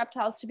 So I find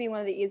reptiles to be one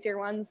of the easier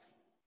ones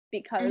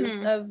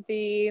because of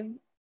the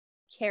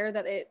care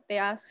that they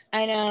ask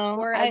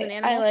for as an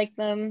animal. I like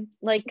them,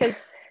 like, because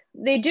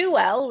they do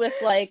well with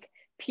like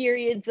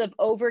periods of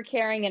over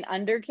caring and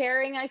under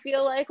caring. I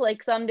feel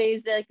like some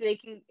days they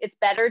can, it's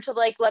better to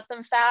like let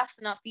them fast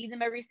and not feed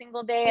them every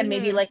single day, and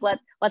maybe like let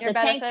the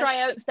tank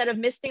dry out instead of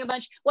misting a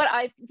bunch. What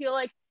I feel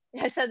like,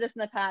 I said this in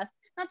the past,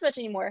 not so much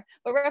anymore,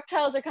 but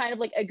reptiles are kind of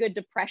like a good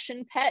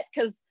depression pet,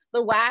 because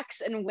the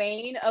wax and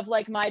wane of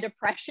like my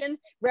depression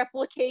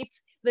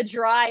replicates the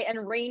dry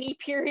and rainy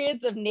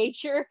periods of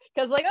nature.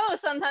 Because like, oh,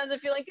 sometimes I'm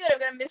feeling good, I'm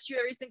gonna miss you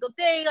every single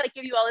day, like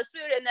give you all this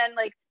food, and then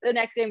like the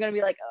next day I'm gonna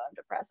be like, oh, I'm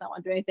depressed, I don't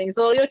want to do anything.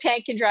 So your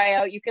tank can dry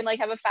out, you can like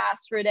have a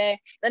fast for a day,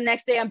 the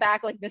next day I'm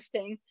back like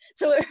misting.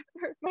 So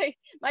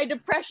my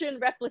depression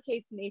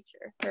replicates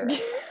nature.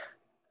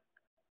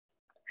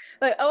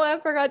 Like, oh, I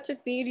forgot to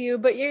feed you,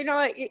 but you know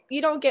what?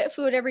 You don't get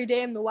food every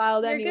day in the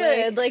wild. You're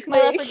anyway. Good. Like my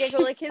leopard gecko,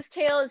 like his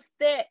tail is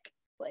thick,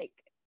 like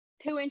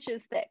 2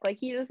 inches thick. Like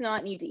he does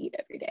not need to eat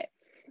every day.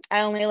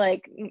 I only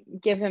like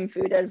give him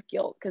food out of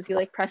guilt, because he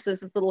like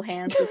presses his little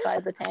hands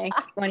inside the tank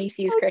when he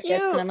sees crickets,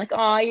 cute. And I'm like,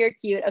 oh, you're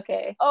cute.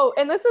 Okay. Oh,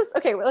 and this is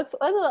okay. Let's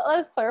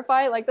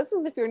clarify. Like, this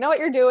is if you know what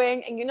you're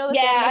doing and you know the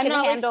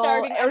animal can handle.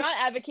 I'm not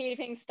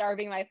advocating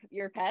starving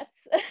your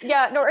pets.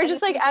 Yeah, no, or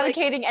just like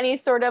advocating any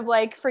sort of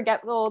like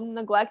forgetful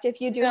neglect.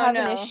 If you do have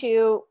an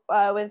issue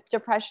with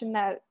depression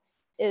that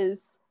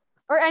is,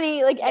 or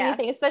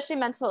anything, especially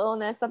mental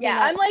illness, something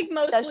that I'm like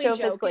mostly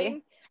joking.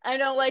 Physically. I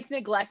don't like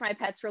neglect my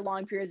pets for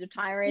long periods of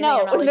time or anything.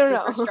 I'm not like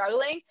super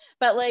struggling,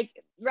 but like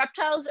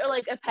reptiles are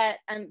like a pet,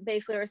 and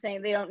basically we're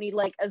saying they don't need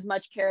like as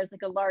much care as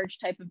like a large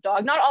type of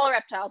dog. Not all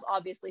reptiles,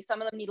 obviously.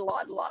 Some of them need a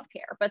lot of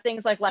care, but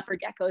things like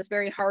leopard geckos,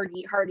 very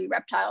hardy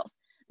reptiles,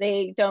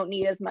 they don't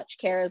need as much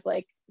care as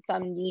like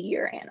some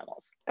needier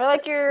animals. Or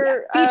like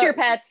your feed your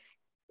pets.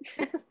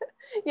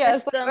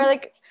 Yes, or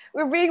like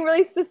we're being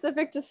really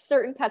specific to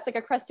certain pets, like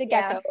a crested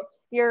gecko.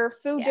 Your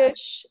food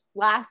dish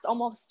lasts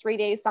almost 3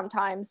 days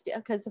sometimes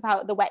because of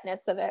how the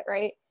wetness of it,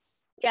 right?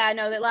 Yeah,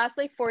 no, it lasts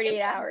like 48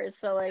 hours.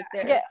 So like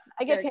I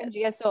get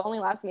Pangea, so it only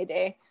lasts me a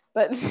day.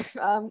 But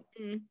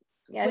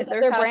Yeah, with their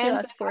other pouch brands,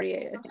 lasts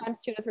 48.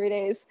 sometimes 2 to 3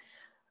 days.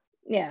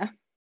 Yeah.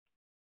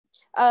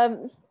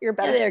 You're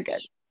better. Yeah, they're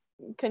good.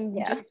 Can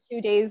Yeah. do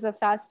 2 days of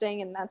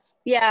fasting, and that's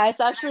Yeah, it's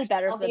actually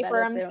better for the healthy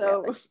for better. them. They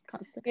don't get, So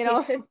like, you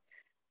know. constipated.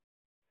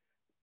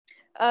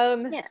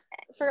 Yeah.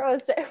 For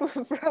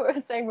what I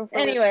was saying before.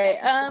 Anyway,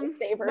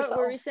 save what ourselves.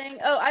 were we saying?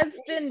 Oh, I've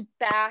been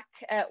back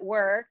at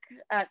work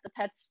at the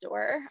pet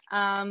store.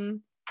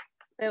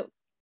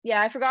 Yeah,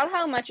 I forgot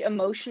how much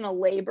emotional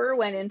labor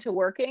went into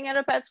working at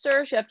a pet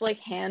store. You have to like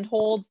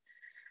handhold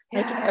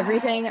like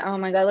everything. Oh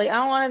my God, like I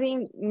don't want to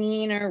be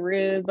mean or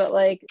rude, but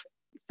like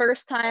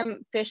first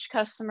time fish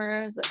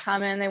customers that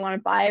come in, they want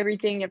to buy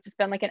everything. You have to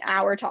spend like an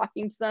hour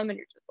talking to them and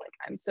you're just like,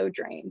 I'm so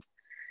drained.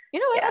 You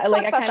know what? Yeah, Let's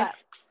like talk about that.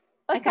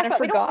 Let's talk about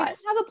we don't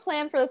have a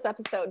plan for this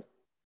episode.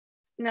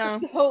 No.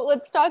 So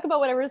let's talk about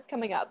whatever is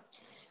coming up.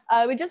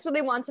 We just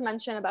really want to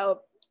mention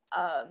about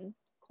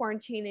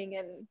quarantining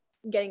and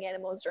getting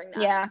animals during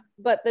that. Yeah.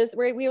 But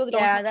we really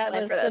don't have a plan for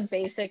this. Yeah, that was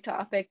the basic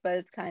topic, but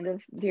it's kind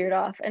of veered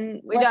off.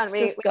 And we let's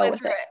just go went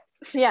with through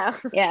it. Yeah.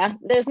 Yeah,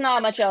 there's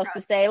not much else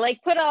to say.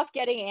 Like, put off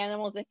getting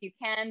animals if you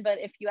can, but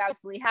if you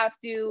absolutely have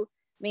to,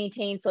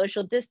 maintain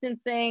social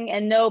distancing,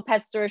 and no,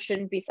 pet stores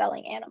shouldn't be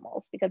selling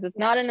animals because it's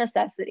not a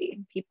necessity.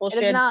 People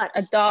should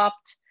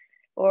adopt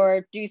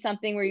or do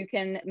something where you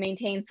can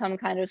maintain some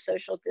kind of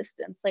social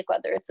distance, like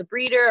whether it's a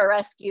breeder or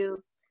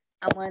rescue,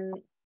 someone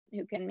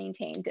who can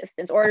maintain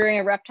distance, ordering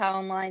a reptile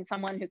online,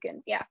 someone who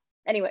can,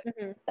 anyway,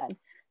 done.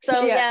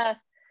 So yeah,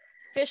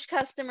 fish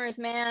customers,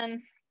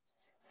 man.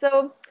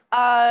 So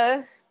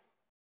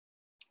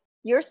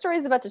your story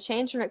is about to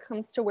change when it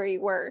comes to where you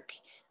work.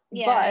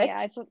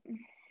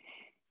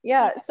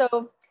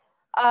 So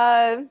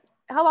how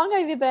long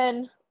have you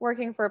been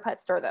working for a pet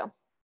store though?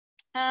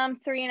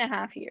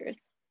 3.5 years.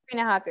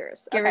 3.5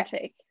 years. Give or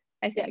take.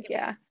 I think,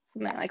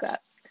 something like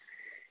that.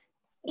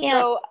 Yeah.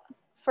 So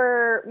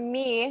for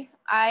me,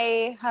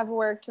 I have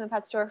worked in the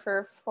pet store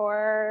for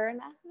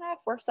 4.5,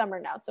 we're summer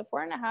now, so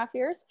 4.5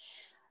 years.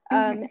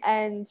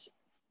 And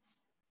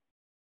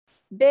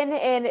been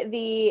in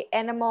the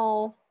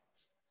animal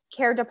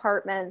care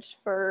department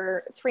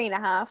for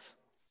 3.5.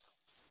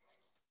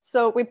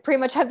 So we pretty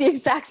much have the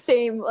exact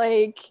same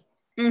like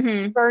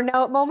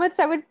burnout moments,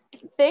 I would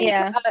think.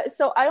 Yeah.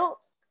 So I don't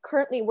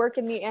currently work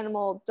in the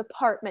animal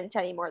department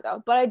anymore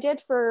though, but I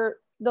did for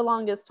the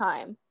longest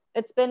time.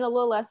 It's been a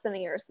little less than a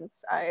year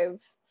since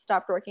I've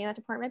stopped working in that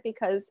department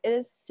because it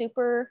is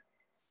super,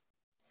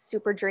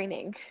 super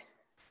draining.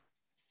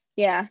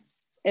 Yeah.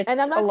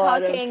 And I'm not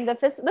talking the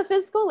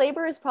physical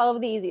labor is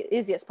probably the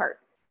easiest part.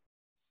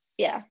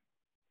 Yeah.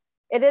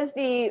 It is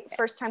the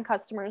first time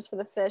customers for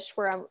the fish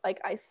where I'm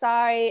like, I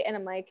sigh and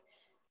I'm like,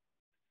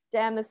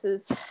 damn, this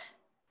is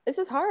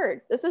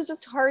hard. This is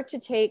just hard to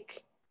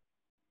take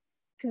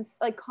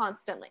like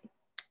constantly.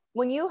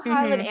 When you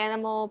have an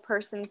animal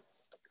person,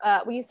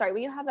 when you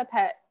have a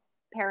pet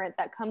parent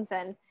that comes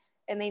in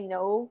and they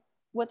know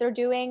what they're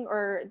doing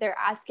or they're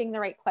asking the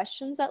right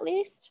questions at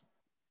least.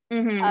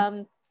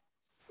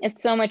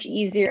 It's so much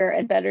easier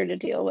and better to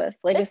deal with.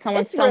 Like if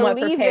someone's somewhat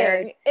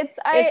prepared.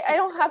 I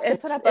don't have to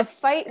put up a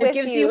fight with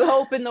you. It gives you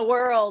hope in the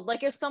world.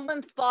 Like if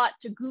someone thought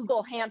to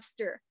Google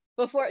hamster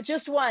before,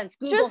 just once,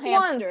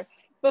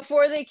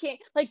 before they came,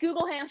 like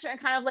Google hamster and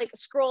kind of like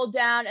scroll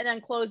down and then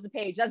close the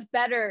page. That's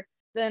better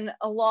than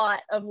a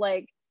lot of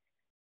like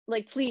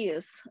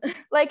please.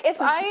 Like if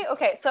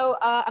so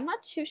I'm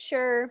not too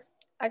sure.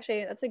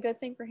 Actually, that's a good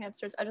thing for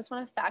hamsters. I just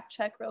want to fact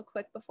check real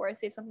quick before I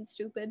say something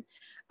stupid.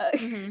 I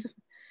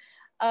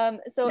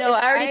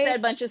already said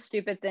a bunch of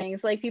stupid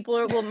things. Like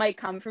people might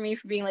come for me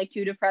for being like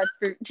too depressed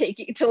for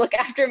taking to look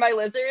after my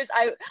lizards.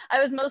 I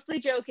was mostly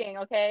joking.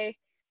 Okay,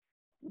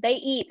 they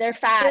eat. They're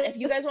fat. If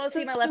you guys want to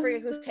see my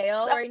leopard gecko's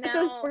tail right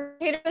now, we're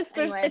hitting a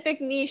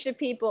specific niche of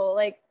people.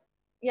 Like,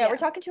 we're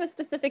talking to a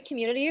specific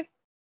community.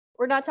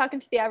 We're not talking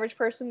to the average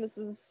person. This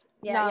is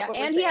not what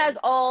we're saying. He has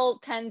all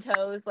 10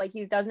 toes. Like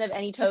he doesn't have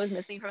any toes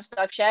missing from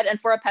stuck shed.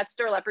 And for a pet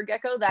store leopard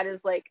gecko, that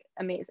is like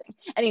amazing.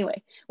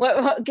 Anyway,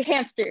 what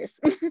hamsters?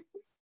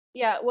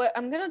 What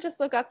I'm gonna just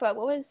look up. What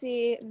was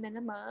the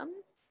minimum?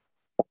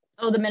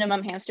 Oh, the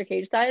minimum hamster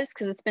cage size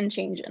because it's been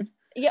changing.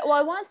 Yeah, well,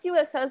 I want to see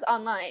what it says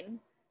online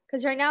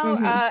because right now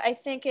I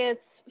think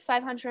it's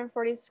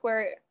 540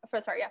 square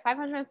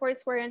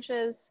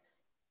inches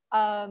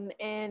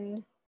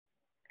in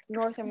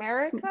North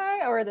America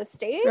or the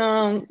States.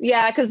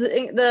 Because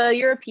the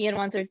European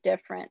ones are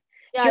different.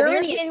 Yeah, the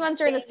European ones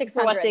are in the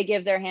 600s. What they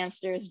give their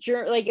hamsters.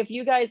 Like if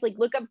you guys like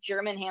look up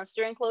German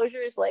hamster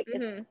enclosures, like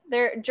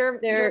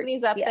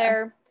Germany's up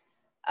there.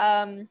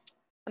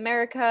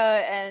 America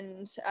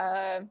and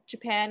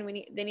Japan,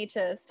 they need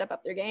to step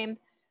up their game.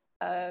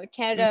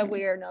 Canada,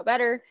 we are no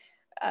better.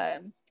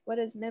 What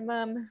is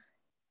minimum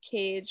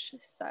cage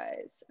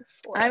size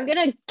for? I'm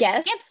gonna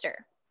guess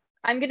hamster.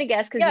 I'm gonna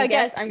guess because you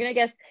guessed. I'm gonna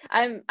guess.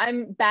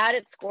 I'm bad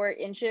at score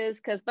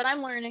inches but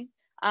I'm learning.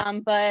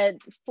 But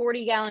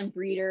 40-gallon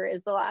breeder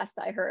is the last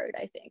I heard.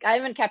 I think I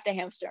haven't kept a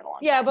hamster in a long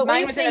time. But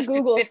mine was in a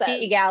Google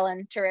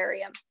 50-gallon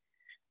terrarium.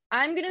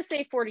 I'm going to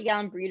say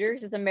 40-gallon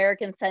breeders is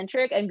American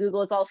centric, and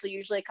Google is also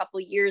usually a couple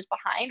years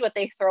behind what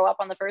they throw up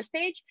on the first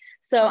page.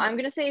 So I'm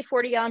going to say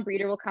 40-gallon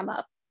breeder will come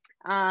up.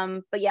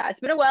 But yeah, it's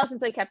been a while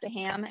since I kept a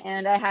ham,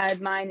 and I had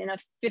mine in a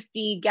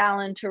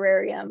 50-gallon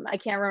terrarium. I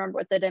can't remember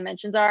what the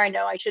dimensions are. I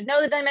know I should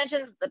know the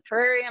dimensions of the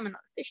terrarium and the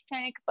fish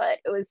tank, but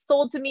it was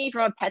sold to me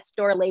from a pet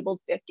store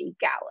labeled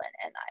 50-gallon,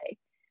 and I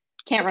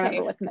can't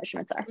remember what the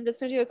measurements are. I'm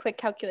just gonna do a quick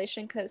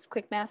calculation because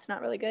quick math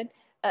not really good.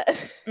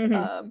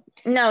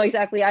 No,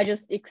 exactly. I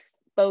just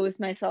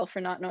exposed myself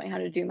for not knowing how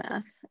to do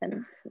math,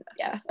 and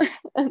yeah,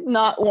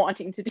 not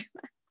wanting to do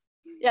math.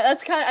 Yeah,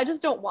 that's kind of, I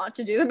just don't want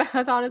to do the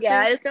math, honestly.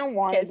 Yeah, I just don't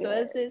want to. Okay, so what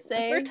does it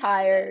say? We're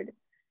tired.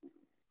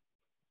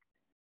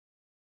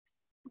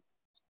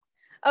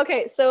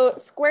 Okay, so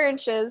square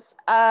inches.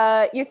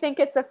 You think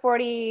it's a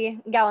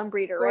 40-gallon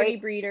breeder, right? 40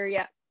 breeder,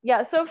 yeah.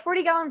 Yeah, so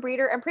 40-gallon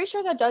breeder, I'm pretty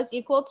sure that does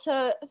equal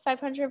to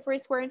 540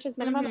 square inches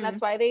minimum, and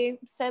that's why they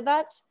said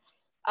that.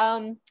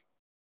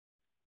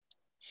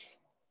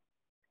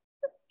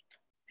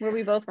 Were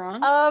we both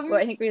wrong? Well,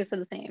 I think we said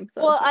the same.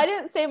 So well, I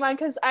didn't say mine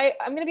because I'm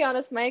going to be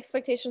honest, my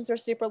expectations were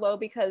super low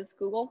because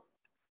Google.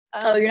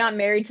 Oh, you're not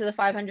married to the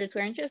 500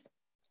 square inches?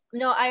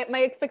 No,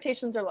 my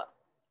expectations are low.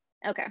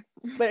 Okay.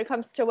 When it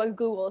comes to what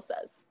Google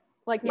says.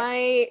 Like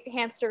my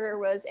hamster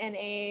was in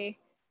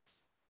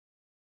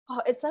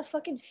it's a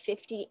fucking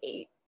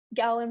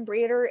 58-gallon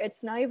breeder.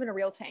 It's not even a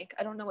real tank.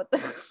 I don't know what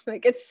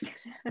like it's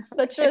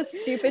such a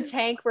stupid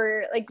tank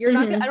where like you're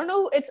not gonna, I don't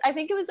know, I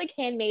think it was like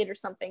handmade or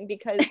something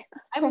because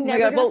I'm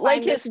never gonna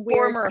find this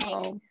weird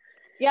tank. Home.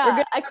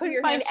 Yeah, I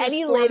couldn't find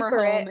any lid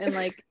for it. And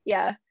like,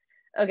 yeah.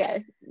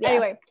 Okay. Yeah.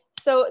 Anyway,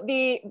 so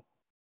the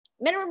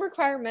minimum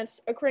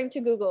requirements according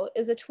to Google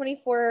is a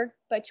 24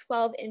 by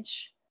 12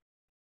 inch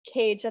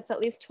cage that's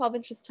at least 12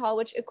 inches tall,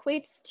 which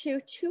equates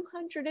to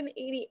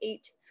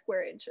 288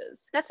 square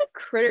inches. That's a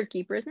critter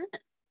keeper, isn't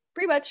it?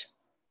 Pretty much.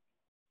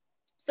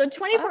 So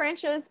 24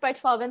 inches by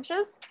 12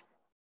 inches.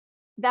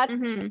 That's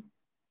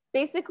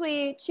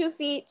basically 2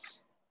 feet.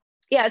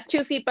 Yeah, it's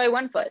 2 feet by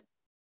 1 foot.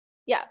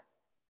 Yeah.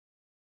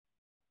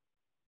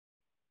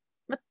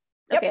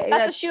 Okay, yep,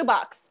 that's a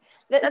shoebox.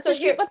 That's so a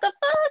shoe. What the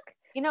fuck?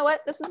 You know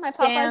what? This is my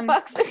Popeyes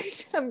box.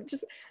 I'm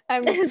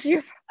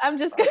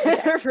just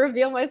gonna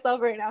reveal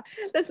myself right now.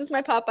 This is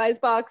my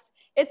Popeyes box.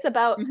 It's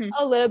about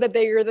a little bit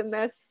bigger than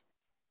this.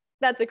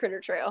 That's a critter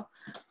trail.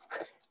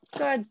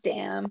 God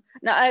damn.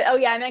 No,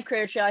 I meant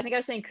critter trail. I think I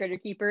was saying critter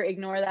keeper.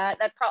 Ignore that.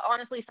 That's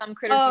honestly some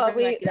critter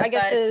keeper. I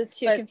get the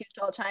two confused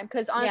all the time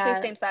because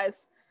honestly, same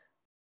size.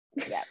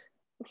 Yeah.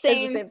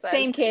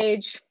 Same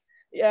cage.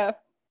 Yeah.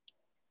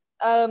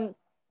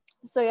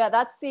 So yeah,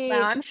 that's the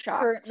I'm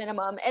shocked. current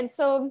minimum. And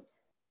so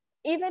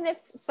even if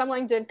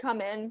someone did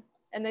come in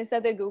and they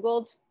said they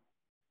Googled,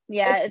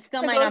 it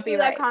still might not be right.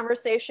 That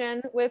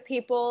conversation with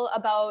people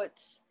about,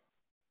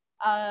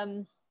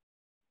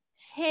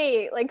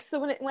 hey, like, so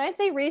when I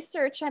say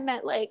research, I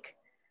meant like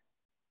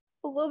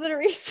a little bit of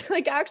research,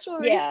 like actual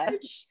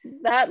research.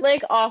 That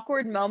like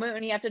awkward moment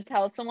when you have to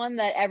tell someone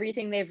that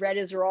everything they've read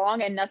is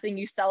wrong and nothing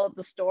you sell at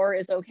the store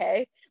is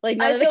okay. Like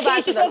none of the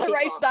cages are the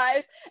right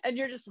size, and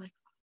you're just like.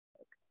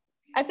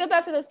 I feel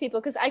bad for those people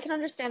because I can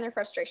understand their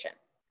frustration.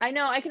 I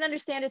know, I can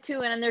understand it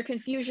too, and their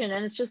confusion,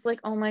 and it's just like,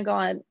 oh my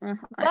god,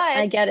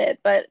 I get it,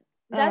 but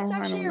that's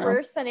actually a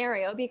worse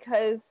scenario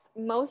because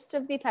most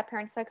of the pet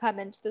parents that come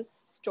into the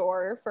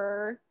store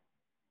for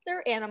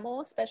their animal,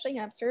 especially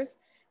hamsters,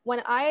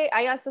 when I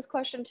ask this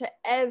question to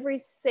every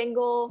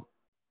single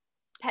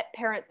pet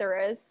parent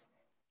there is,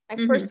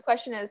 my first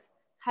question is,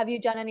 have you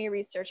done any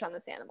research on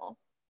this animal?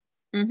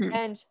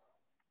 And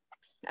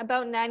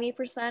about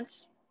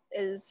 90%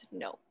 is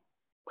no.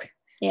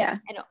 Yeah,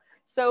 I know.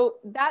 So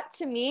that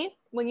to me,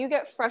 when you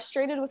get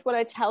frustrated with what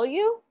I tell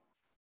you,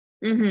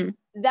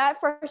 that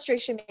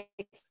frustration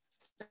makes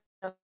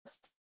no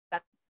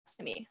sense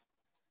to me.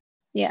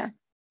 Yeah.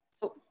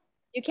 So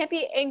you can't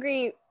be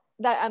angry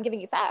that I'm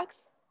giving you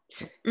facts.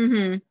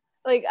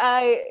 Like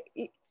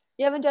you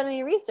haven't done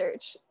any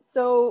research,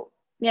 so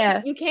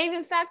you can't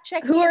even fact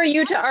check. Who are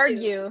you to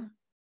argue?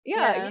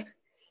 Yeah.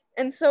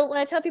 And so when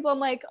I tell people, I'm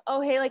like,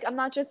 oh hey, like I'm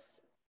not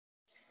just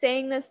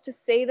saying this to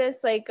say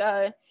this, like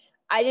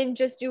I didn't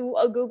just do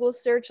a Google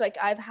search. Like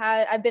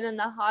I've been in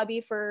the hobby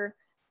for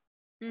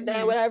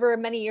whatever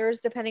many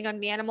years, depending on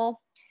the animal.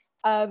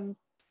 And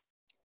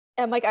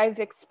like I've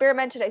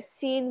experimented. I've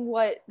seen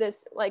what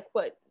this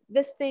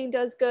thing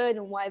does good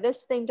and why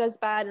this thing does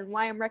bad and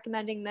why I'm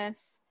recommending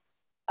this.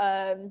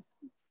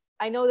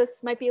 I know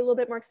this might be a little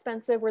bit more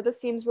expensive, or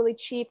this seems really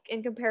cheap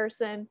in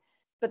comparison,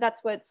 but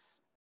that's what's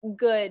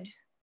good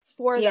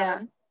for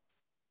them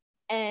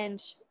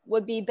and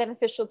would be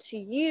beneficial to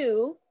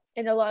you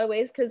in a lot of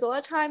ways, because a lot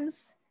of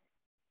times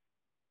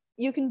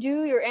you can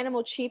do your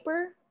animal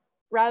cheaper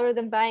rather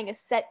than buying a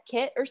set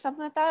kit or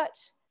something like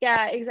that.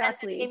 Yeah,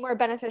 exactly. And it's more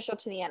beneficial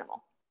to the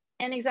animal.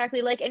 And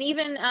exactly, like, and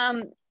even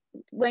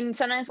when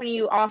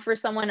you offer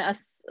someone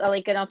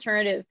like an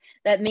alternative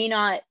that may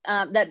not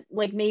that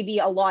like may be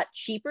a lot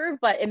cheaper,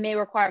 but it may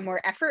require more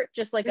effort,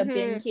 just like a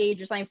bin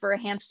cage or something for a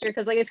hamster,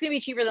 because like it's gonna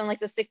be cheaper than like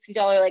the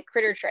 $60 like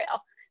critter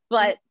trail,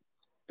 but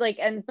like,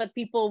 and but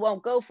people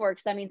won't go for it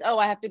because that means, oh,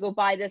 I have to go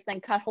buy this,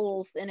 then cut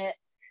holes in it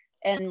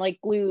and like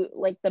glue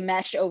like the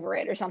mesh over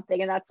it or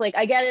something. And that's like,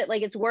 I get it,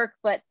 like it's work,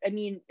 but I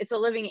mean, it's a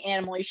living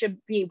animal. You should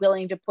be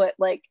willing to put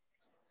like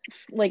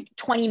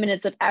 20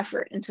 minutes of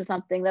effort into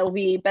something that will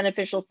be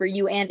beneficial for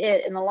you and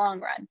it in the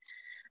long run.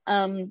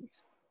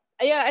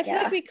 Yeah, I feel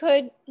like we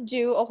could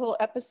do a whole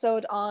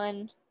episode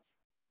on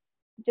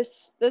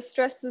the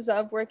stresses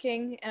of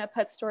working in a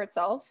pet store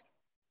itself,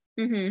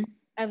 and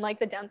like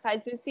the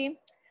downsides we see.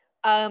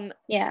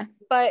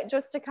 But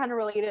just to kind of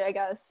relate it, I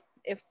guess,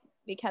 if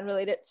we can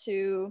relate it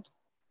to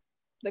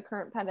the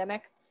current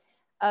pandemic.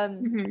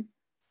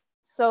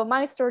 So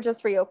my store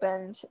just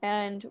reopened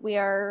and we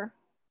are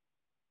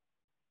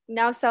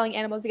now selling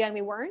animals again.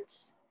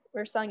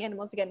 We're selling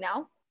animals again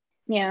now.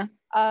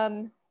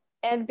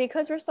 And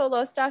because we're so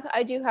low staff,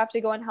 I do have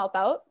to go and help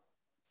out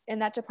in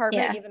that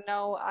department, even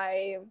though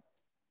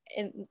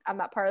I'm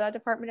not part of that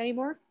department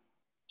anymore.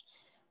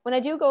 When I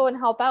do go and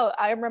help out,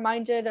 I'm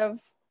reminded of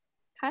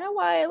kind of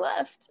why I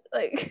left.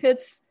 Like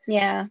it's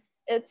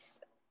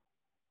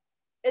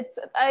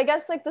I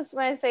guess like this,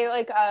 when I say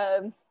like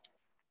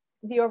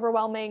the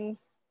overwhelming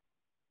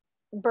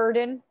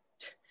burden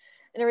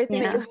and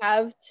everything that you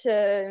have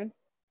to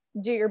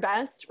do your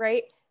best,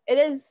 right?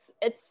 It's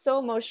so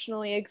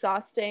emotionally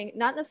exhausting,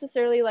 not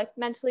necessarily like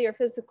mentally or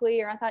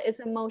physically, or it's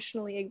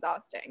emotionally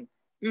exhausting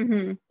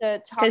to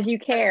talk because you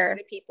care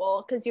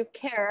people, because you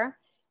care,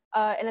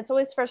 and it's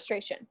always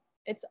frustration.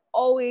 It's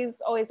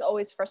always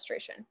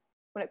frustration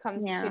when it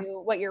comes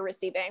to what you're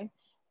receiving,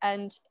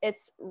 and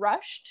it's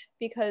rushed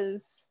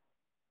because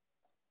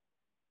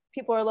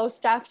people are low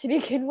staffed to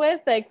begin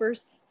with. Like we're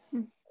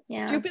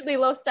stupidly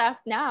low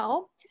staffed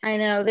now. I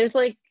know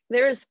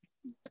there's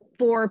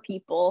 4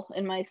 people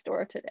in my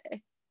store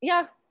today.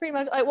 Yeah, pretty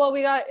much. Like, well,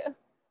 we got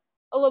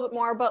a little bit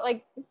more, but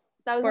like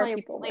that was only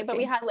recently, but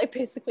we had like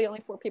basically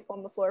only 4 people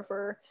on the floor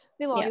for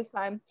the longest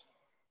time,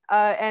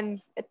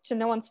 and to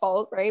no one's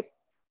fault, right?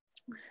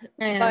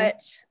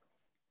 But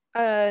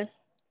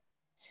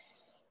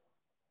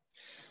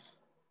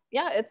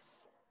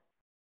it's,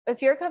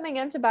 if you're coming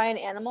in to buy an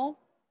animal,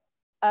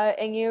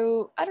 and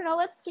you, I don't know,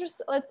 let's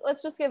just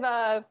give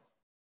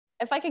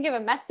if I could give a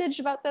message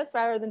about this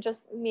rather than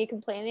just me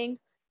complaining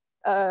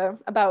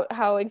about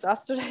how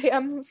exhausted I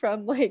am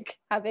from like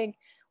having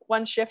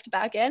one shift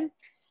back in.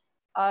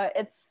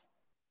 It's,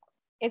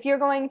 if you're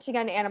going to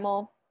get an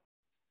animal,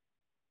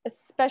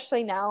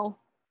 especially now,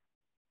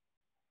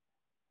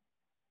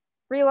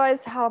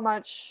 realize how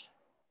much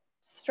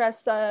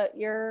stress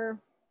your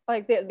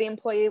like the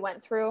employee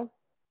went through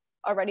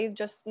already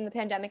just in the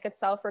pandemic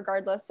itself,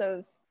 regardless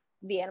of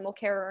the animal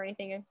care or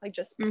anything, like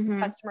just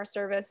customer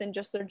service and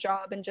just their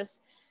job and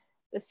just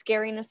the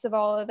scariness of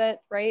all of it,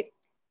 right?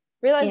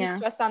 Realize the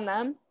stress on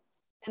them,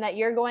 and that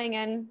you're going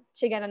in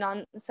to get a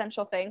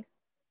non-essential thing,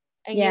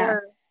 and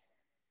you're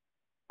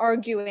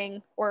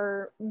arguing,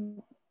 or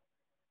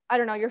I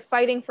don't know, you're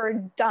fighting for a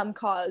dumb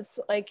cause.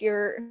 Like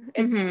if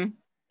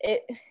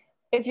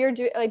you're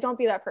don't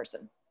be that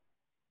person.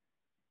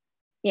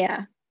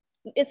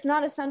 It's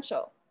not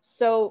essential.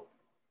 So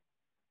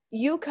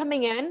you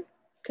coming in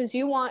because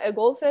you want a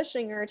goldfish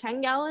in your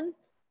 10-gallon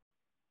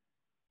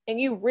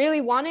and you really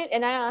want it,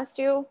 and I asked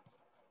you,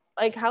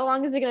 like, how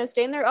long is it going to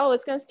stay in there? Oh,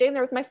 it's going to stay in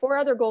there with my 4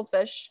 other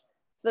goldfish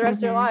for the rest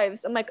of their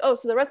lives. I'm like, oh,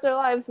 so the rest of their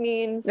lives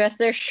means the rest of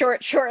their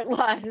short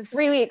lives.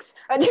 3 weeks.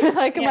 I'm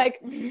like, I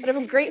have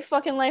a great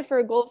fucking life for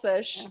a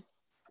goldfish.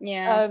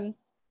 I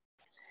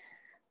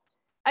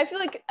feel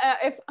like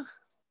if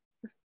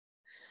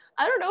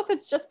I don't know if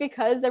it's just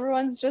because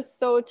everyone's just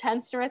so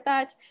tense with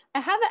that.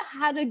 I haven't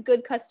had a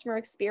good customer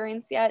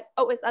experience yet.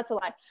 Oh, that's a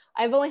lie.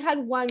 I've only had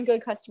one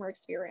good customer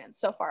experience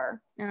so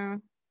far.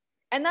 And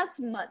that's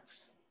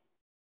months.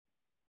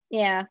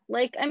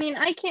 Like, I mean,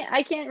 I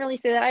can't really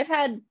say that. I've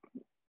had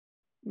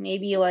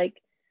maybe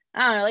like,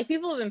 I don't know, like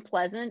people have been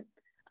pleasant.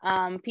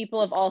 People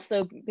have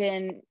also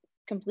been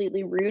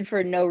completely rude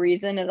for no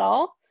reason at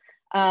all.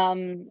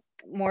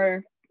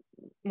 More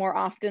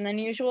often than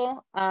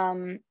usual.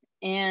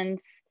 And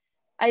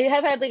I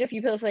have had like a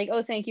few people say like,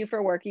 oh, thank you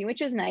for working,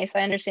 which is nice.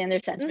 I understand their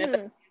sentiment, but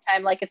at the same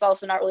time, like it's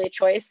also not really a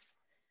choice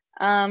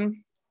to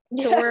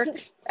work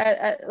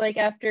at like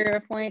after a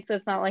point. So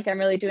it's not like I'm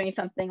really doing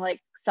something like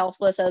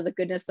selfless out of the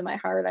goodness of my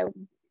heart.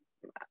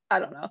 I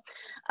don't know.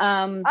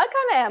 I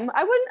kind of am.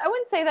 I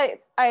wouldn't say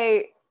that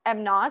I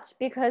am not,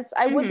 because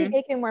I would be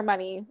making more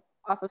money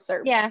off of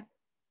Serve. But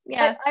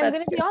I'm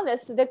going to be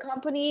honest. The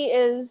company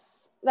that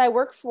I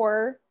work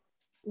for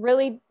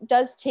really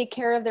does take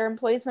care of their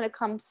employees when it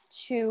comes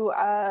to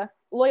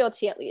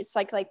loyalty, at least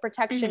like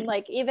protection.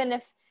 Like even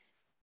if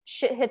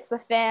shit hits the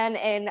fan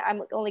and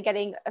I'm only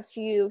getting a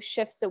few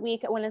shifts a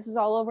week, when this is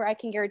all over, I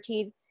can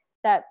guarantee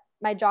that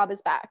my job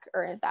is back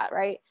or that,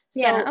 right?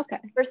 So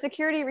for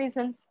security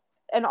reasons,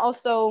 and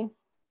also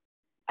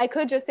I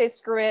could just say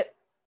screw it,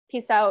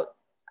 peace out,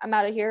 I'm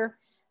out of here.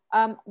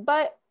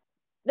 But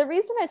the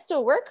reason I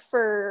still work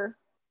for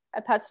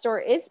a pet store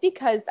is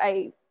because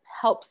I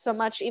help so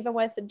much, even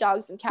with the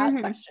dogs and cat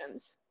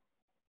questions.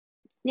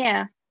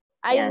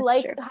 I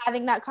like true.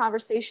 having that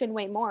conversation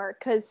way more,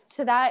 because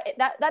to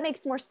that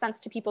makes more sense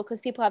to people,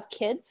 because people have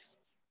kids.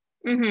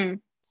 Mm-hmm.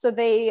 So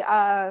they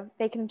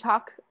can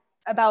talk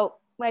about,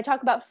 when I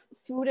talk about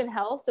food and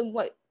health and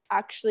what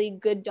actually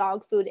good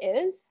dog food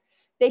is,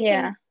 they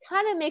can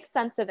kind of make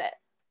sense of it.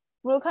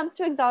 When it comes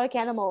to exotic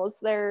animals,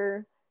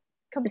 they're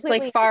completely,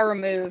 it's like far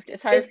removed.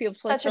 It's hard for people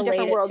to like such a different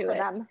relate it world to for it.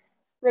 them.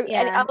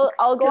 Yeah, And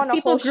I'll go on a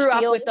people whole grew spiel.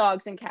 up with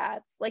dogs and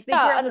cats. Like they grew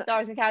up with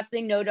dogs and cats.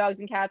 They know dogs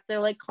and cats. They're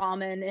like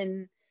common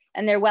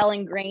and they're well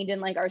ingrained in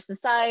like our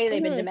society.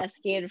 They've been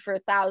domesticated for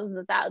thousands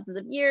and thousands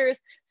of years.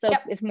 So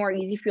it's more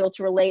easy for people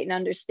to relate and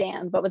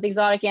understand. But with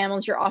exotic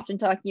animals, you're often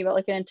talking about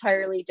like an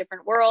entirely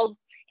different world.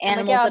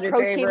 Animals that are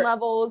protein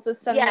levels is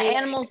suddenly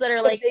animals that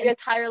are like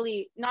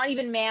entirely, not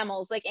even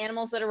mammals, like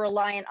animals that are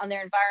reliant on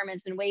their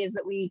environments in ways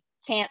that we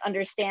can't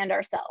understand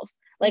ourselves.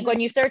 Like when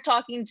you start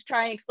talking to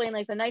try and explain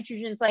like the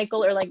nitrogen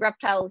cycle or like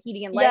reptile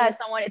heating and lighting to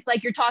someone, it's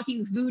like you're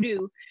talking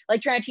voodoo,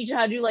 like trying to teach them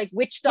how to do like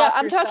witch doctor.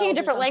 I'm talking a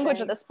different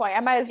language at this point.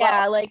 I might as well.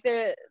 Yeah, like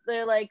they're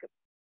like,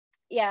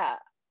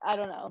 I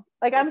don't know.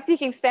 Like I'm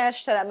speaking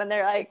Spanish to them, and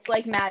they're like, it's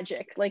like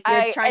magic. Like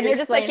you're trying to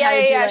explain how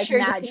to do like sure,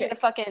 magic. Just give me the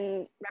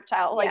fucking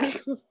reptile.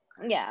 Like,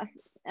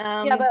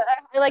 but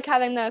I like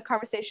having the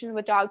conversation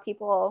with dog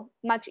people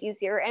much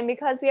easier, and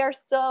because we're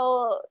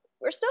still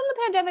in the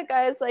pandemic,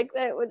 guys. Like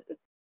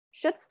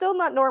shit's still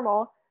not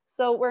normal,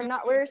 so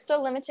we're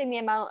still limiting the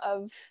amount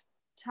of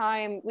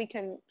time we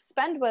can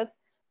spend with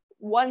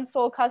one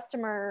sole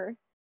customer.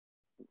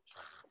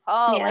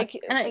 There's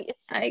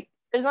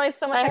only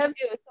so much I can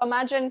do. So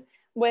imagine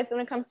when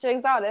it comes to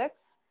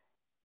exotics,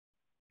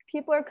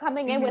 people are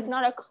coming in with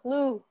not a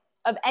clue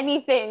of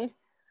anything.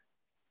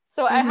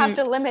 So I have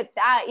to limit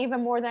that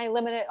even more than I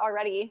limit it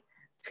already.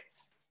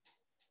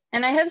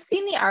 And I have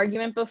seen the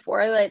argument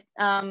before that,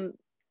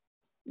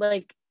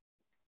 like,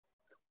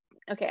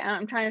 okay,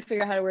 I'm trying to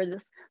figure out how to word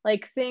this.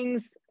 Like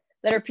things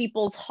that are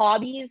people's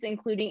hobbies,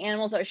 including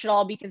animals, that should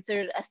all be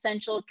considered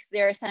essential because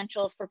they're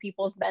essential for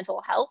people's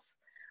mental health.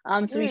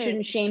 So we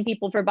shouldn't shame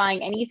people for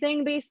buying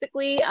anything,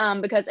 basically,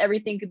 because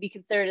everything could be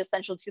considered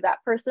essential to that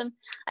person.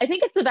 I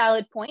think it's a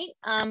valid point,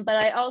 but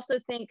I also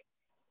think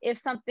if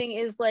something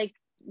is like,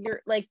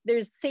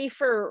 there's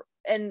safer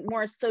and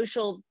more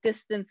social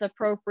distance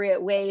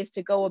appropriate ways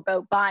to go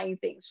about buying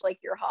things like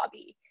your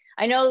hobby.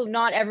 I know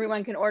not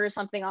everyone can order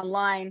something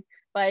online,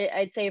 but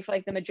I'd say for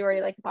like the majority,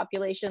 like the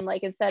population,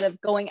 like instead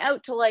of going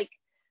out to like,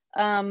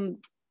 I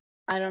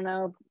don't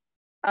know,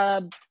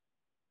 a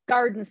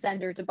garden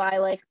center to buy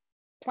like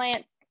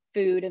plant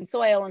food and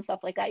soil and stuff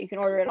like that, you can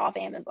order it off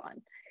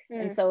Amazon.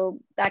 And so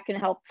that can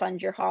help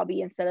fund your hobby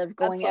instead of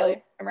going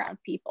out around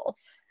people.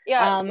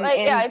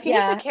 If you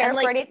need to care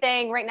for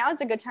anything, right now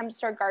is a good time to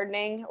start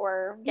gardening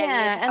or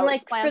and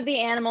like plants. For the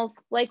animals,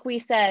 like we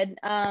said,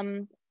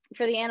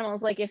 for the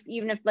animals, like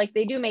even if like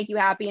they do make you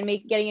happy and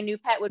getting a new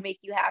pet would make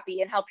you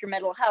happy and help your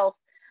mental health,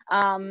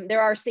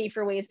 there are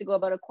safer ways to go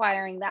about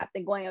acquiring that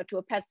than going out to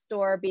a pet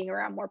store, being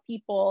around more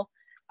people.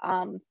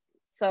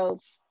 So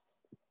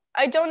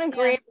I don't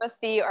agree with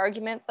the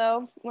argument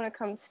though when it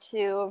comes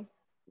to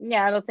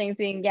about things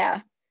being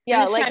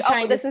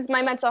like this is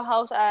my mental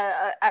health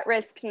at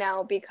risk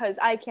now because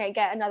I can't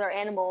get another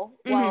animal.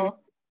 Well,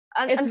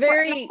 it's that's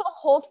the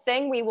whole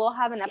thing we will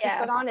have an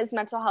episode on is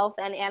mental health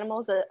and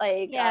animals,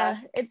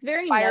 it's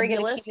very firing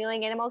nebulous. and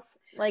accumulating animals,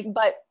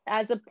 but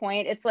as a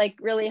point it's like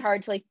really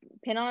hard to like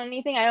pin on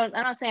anything. I'm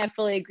not saying I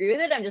fully agree with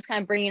it. I'm just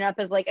kind of bringing it up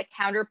as like a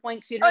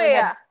counterpoint, so you don't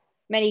have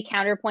many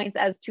counterpoints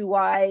as to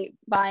why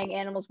buying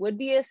animals would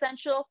be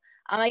essential.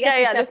 I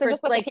guess except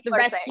for like the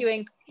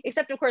rescuing,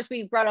 except of course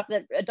we brought up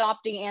that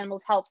adopting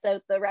animals helps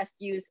out the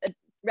rescue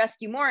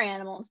more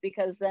animals,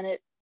 because then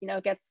it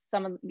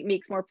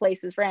makes more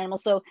places for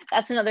animals. So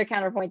that's another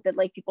counterpoint, that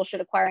like people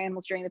should acquire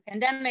animals during the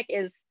pandemic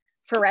is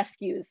for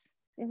rescues,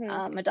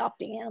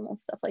 adopting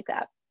animals, stuff like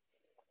that.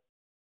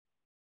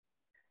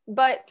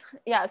 But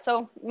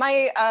so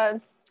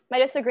my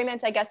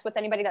disagreement, I guess, with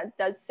anybody that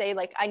does say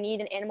like I need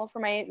an animal for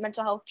my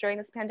mental health during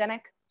this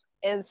pandemic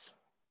is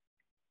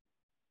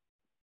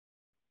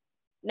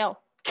no.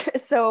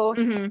 So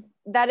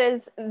that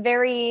is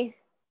very,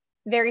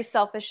 very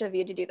selfish of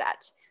you to do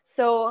that.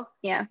 So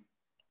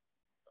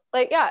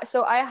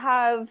so I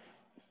have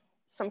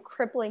some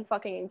crippling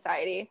fucking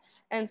anxiety,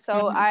 and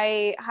so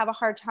I have a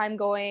hard time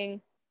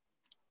going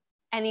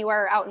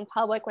anywhere out in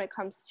public when it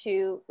comes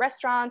to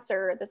restaurants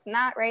or this and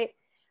that, right?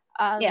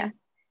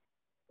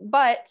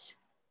 But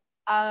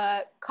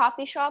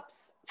coffee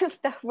shops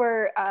that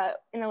were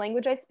in the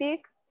language I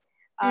speak,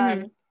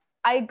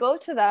 I go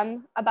to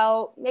them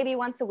about maybe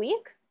once a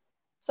week.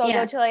 So I'll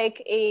go to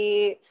like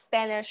a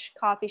Spanish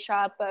coffee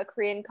shop, a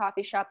Korean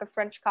coffee shop, a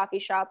French coffee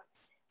shop,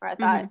 or like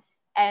that.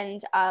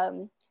 And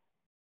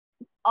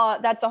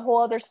that's a whole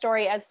other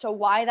story as to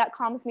why that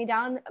calms me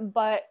down.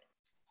 But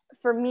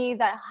for me,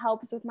 that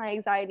helps with my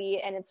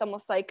anxiety, and it's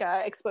almost like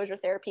exposure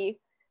therapy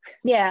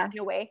in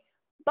a way.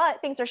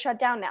 But things are shut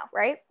down now,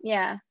 right?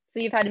 So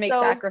you've had to make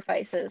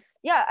sacrifices.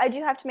 I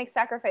do have to make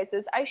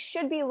sacrifices. I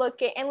should be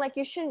looking, and like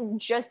you shouldn't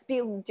just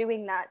be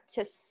doing that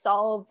to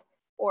solve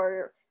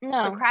or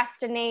No.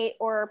 procrastinate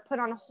or put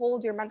on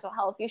hold your mental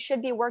health. You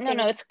should be working.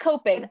 No, it's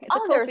coping. It's a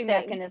coping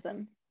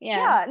mechanism.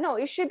 Yeah. No,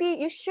 you should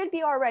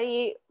be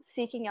already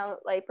seeking out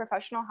like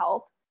professional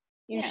help.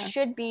 You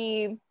should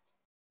be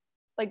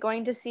like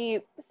going to see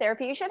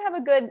therapy. You should have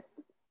a good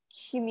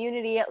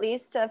community, at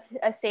least a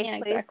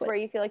safe place where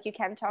you feel like you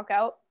can talk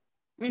out.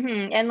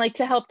 And like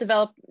to help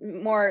develop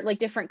more like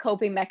different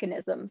coping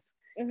mechanisms,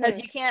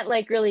 because you can't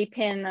like really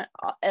pin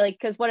like,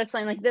 because what if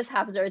something like this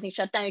happens, everything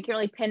shut down, you can't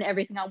really pin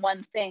everything on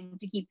one thing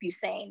to keep you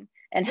sane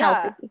and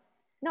healthy.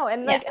 No,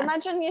 and like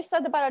imagine you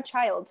said about a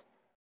child.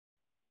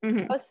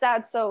 I was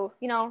sad, so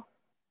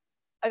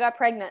I got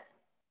pregnant.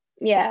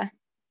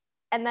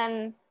 And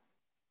then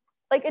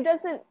like it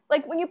doesn't,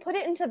 like when you put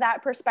it into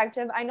that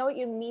perspective, I know what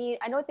you mean.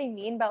 I know what they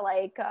mean by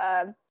like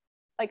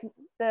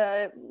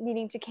the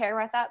needing to care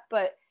about that,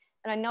 but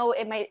and I know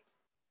it might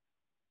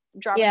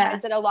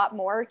dramatize it a lot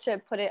more to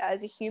put it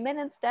as a human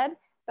instead.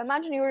 But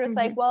imagine you were just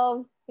like,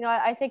 well,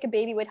 I think a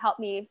baby would help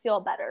me feel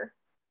better.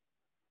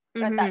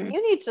 That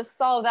you need to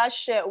solve that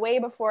shit way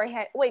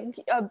beforehand. Wait,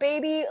 a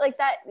baby like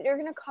that, you're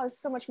gonna cause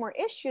so much more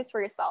issues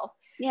for yourself.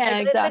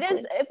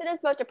 Exactly. If it is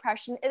about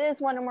depression, it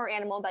is one or more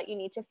animal that you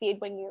need to feed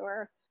when you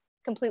are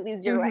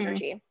completely zero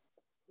energy.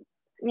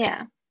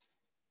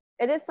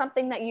 It is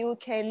something that you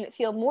can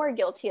feel more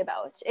guilty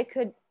about. It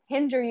could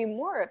hinder you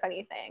more, if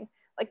anything.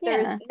 Like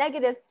there's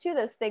negatives to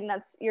this thing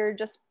you're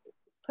just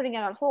putting it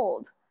on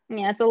hold.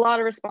 It's a lot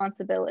of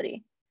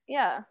responsibility.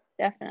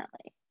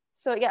 Definitely.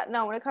 So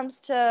when it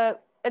comes to,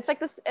 it's like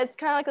this, it's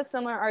kind of like a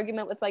similar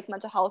argument with like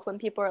mental health, when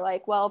people are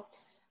like, well,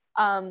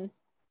 I'm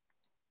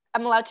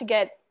allowed to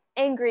get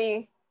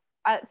angry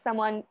at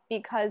someone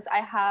because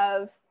I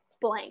have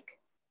blank.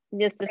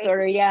 This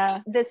disorder,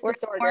 this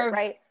disorder,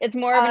 right? It's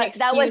more of an excuse.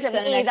 That wasn't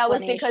me. That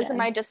was because of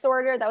my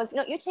disorder. That was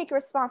you take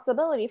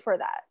responsibility for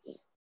that.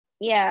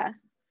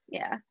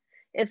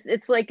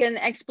 It's like an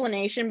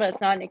explanation, but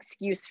it's not an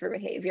excuse for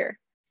behavior.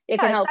 It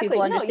can help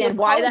people understand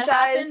why that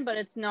happened, but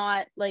it's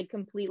not like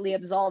completely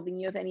absolving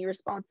you of any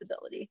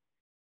responsibility.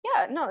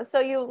 So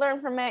you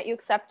learn from it, you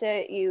accept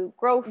it, you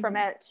grow from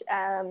it,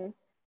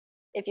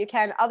 if you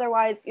can.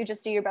 Otherwise, you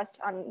just do your best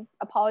on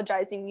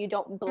apologizing. You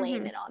don't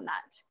blame it on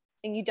that,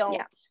 and you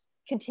don't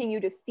continue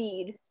to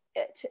feed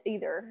it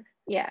either.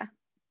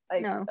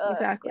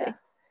 Exactly.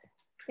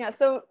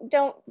 So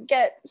don't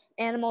get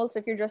animals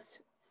if you're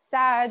just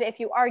sad. If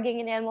you are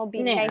getting an animal,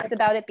 be nice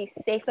about it, be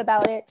safe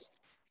about it.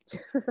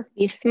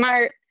 Be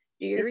smart.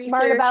 Do your research.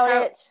 Smart about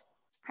it.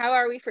 How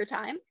are we for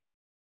time?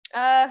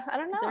 I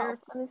don't know.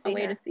 Is there a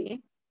way to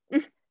see?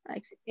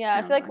 I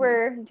feel like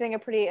we're doing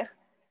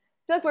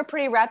we're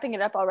pretty wrapping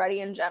it up already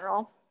in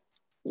general.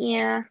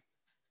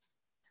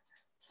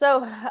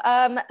 So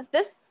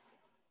this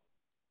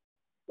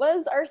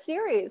was our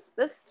series.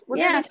 We're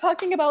gonna be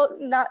talking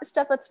about not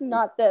stuff that's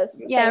not this.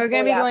 We're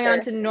gonna be going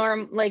on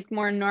to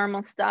more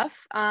normal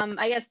stuff.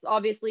 I guess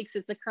obviously because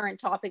it's a current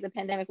topic, the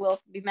pandemic will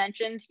be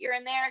mentioned here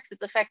and there because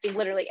it's affecting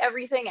literally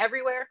everything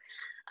everywhere.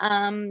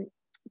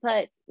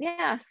 But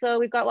so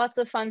we've got lots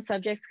of fun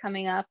subjects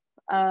coming up.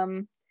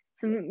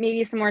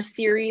 Maybe some more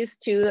series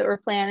too that we're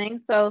planning.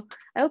 So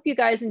I hope you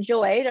guys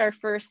enjoyed our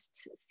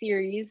first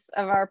series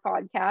of our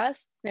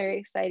podcast. Very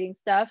exciting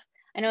stuff.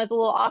 I know it's a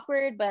little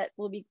awkward, but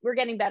we're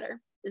getting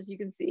better, as you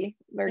can see.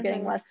 We're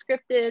getting less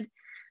scripted.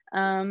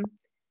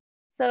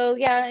 So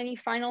any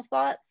final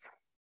thoughts?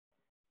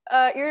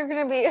 I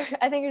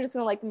think you're just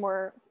gonna like the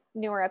more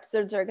newer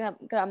episodes are gonna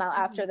come out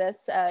after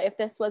this. If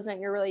this wasn't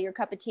your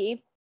cup of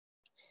tea,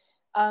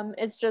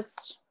 it's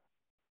just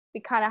we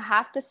kind of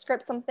have to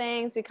script some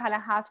things. We kind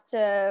of have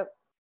to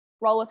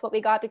roll with what we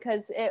got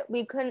because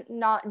we couldn't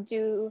not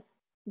do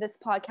this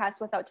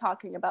podcast without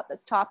talking about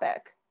this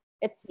topic.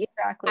 It's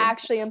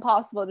actually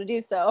impossible to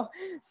do so.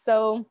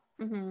 So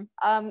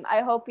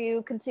I hope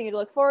you continue to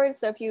look forward.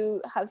 So if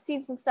you have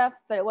seen some stuff,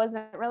 but it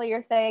wasn't really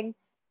your thing,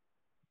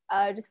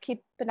 just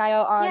keep an eye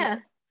out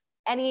on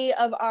any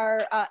of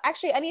our,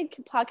 any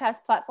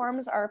podcast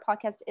platforms our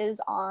podcast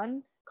is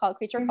on, called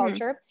Creature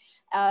Culture.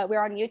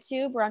 We're on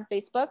YouTube, we're on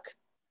Facebook,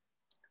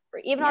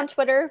 we're even on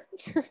Twitter.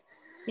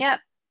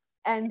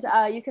 And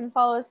you can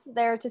follow us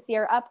there to see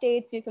our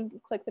updates. You can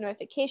click the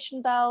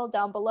notification bell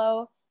down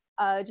below.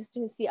 Just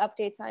to see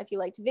updates on if you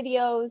liked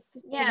videos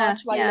to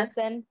watch while you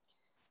listen.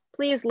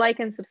 Please like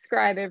and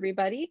subscribe,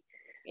 everybody.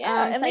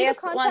 And leave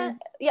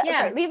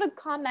leave a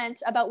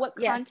comment about what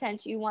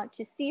content you want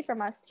to see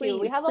from us too.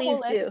 We have a whole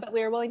list, but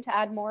we are willing to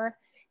add more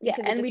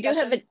into the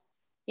discussion.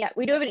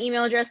 We do have an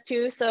email address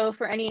too. So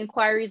for any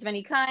inquiries of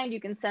any kind, you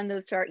can send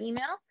those to our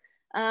email.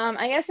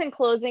 I guess in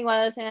closing, one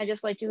other thing I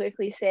just like to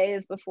quickly say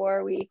is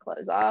before we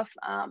close off,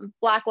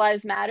 Black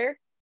Lives Matter.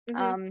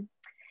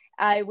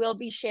 I will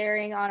be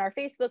sharing on our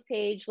Facebook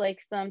page like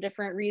some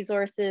different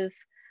resources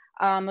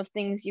of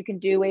things you can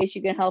do, ways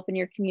you can help in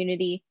your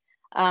community,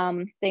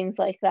 things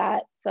like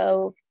that.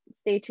 So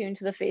stay tuned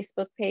to the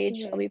Facebook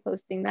page. I'll be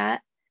posting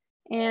that.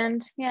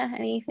 And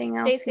anything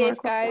else? Stay safe,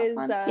 guys.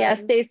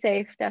 Stay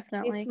safe,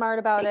 definitely. Be smart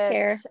about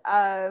it.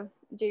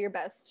 Do your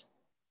best.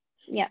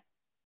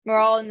 We're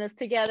all in this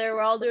together.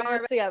 We're all doing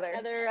this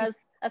together as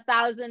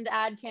 1,000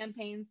 ad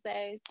campaigns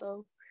say.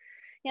 So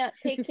yeah,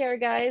 take care,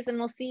 guys, and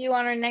we'll see you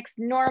on our next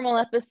normal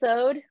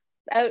episode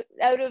out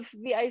of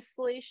the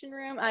isolation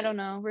room. I don't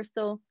know. We're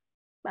still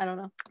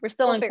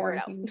in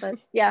quarantine, but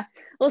yeah,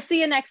 we'll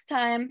see you next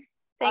time.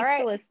 Thanks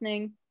for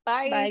listening.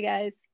 Bye. Bye, guys.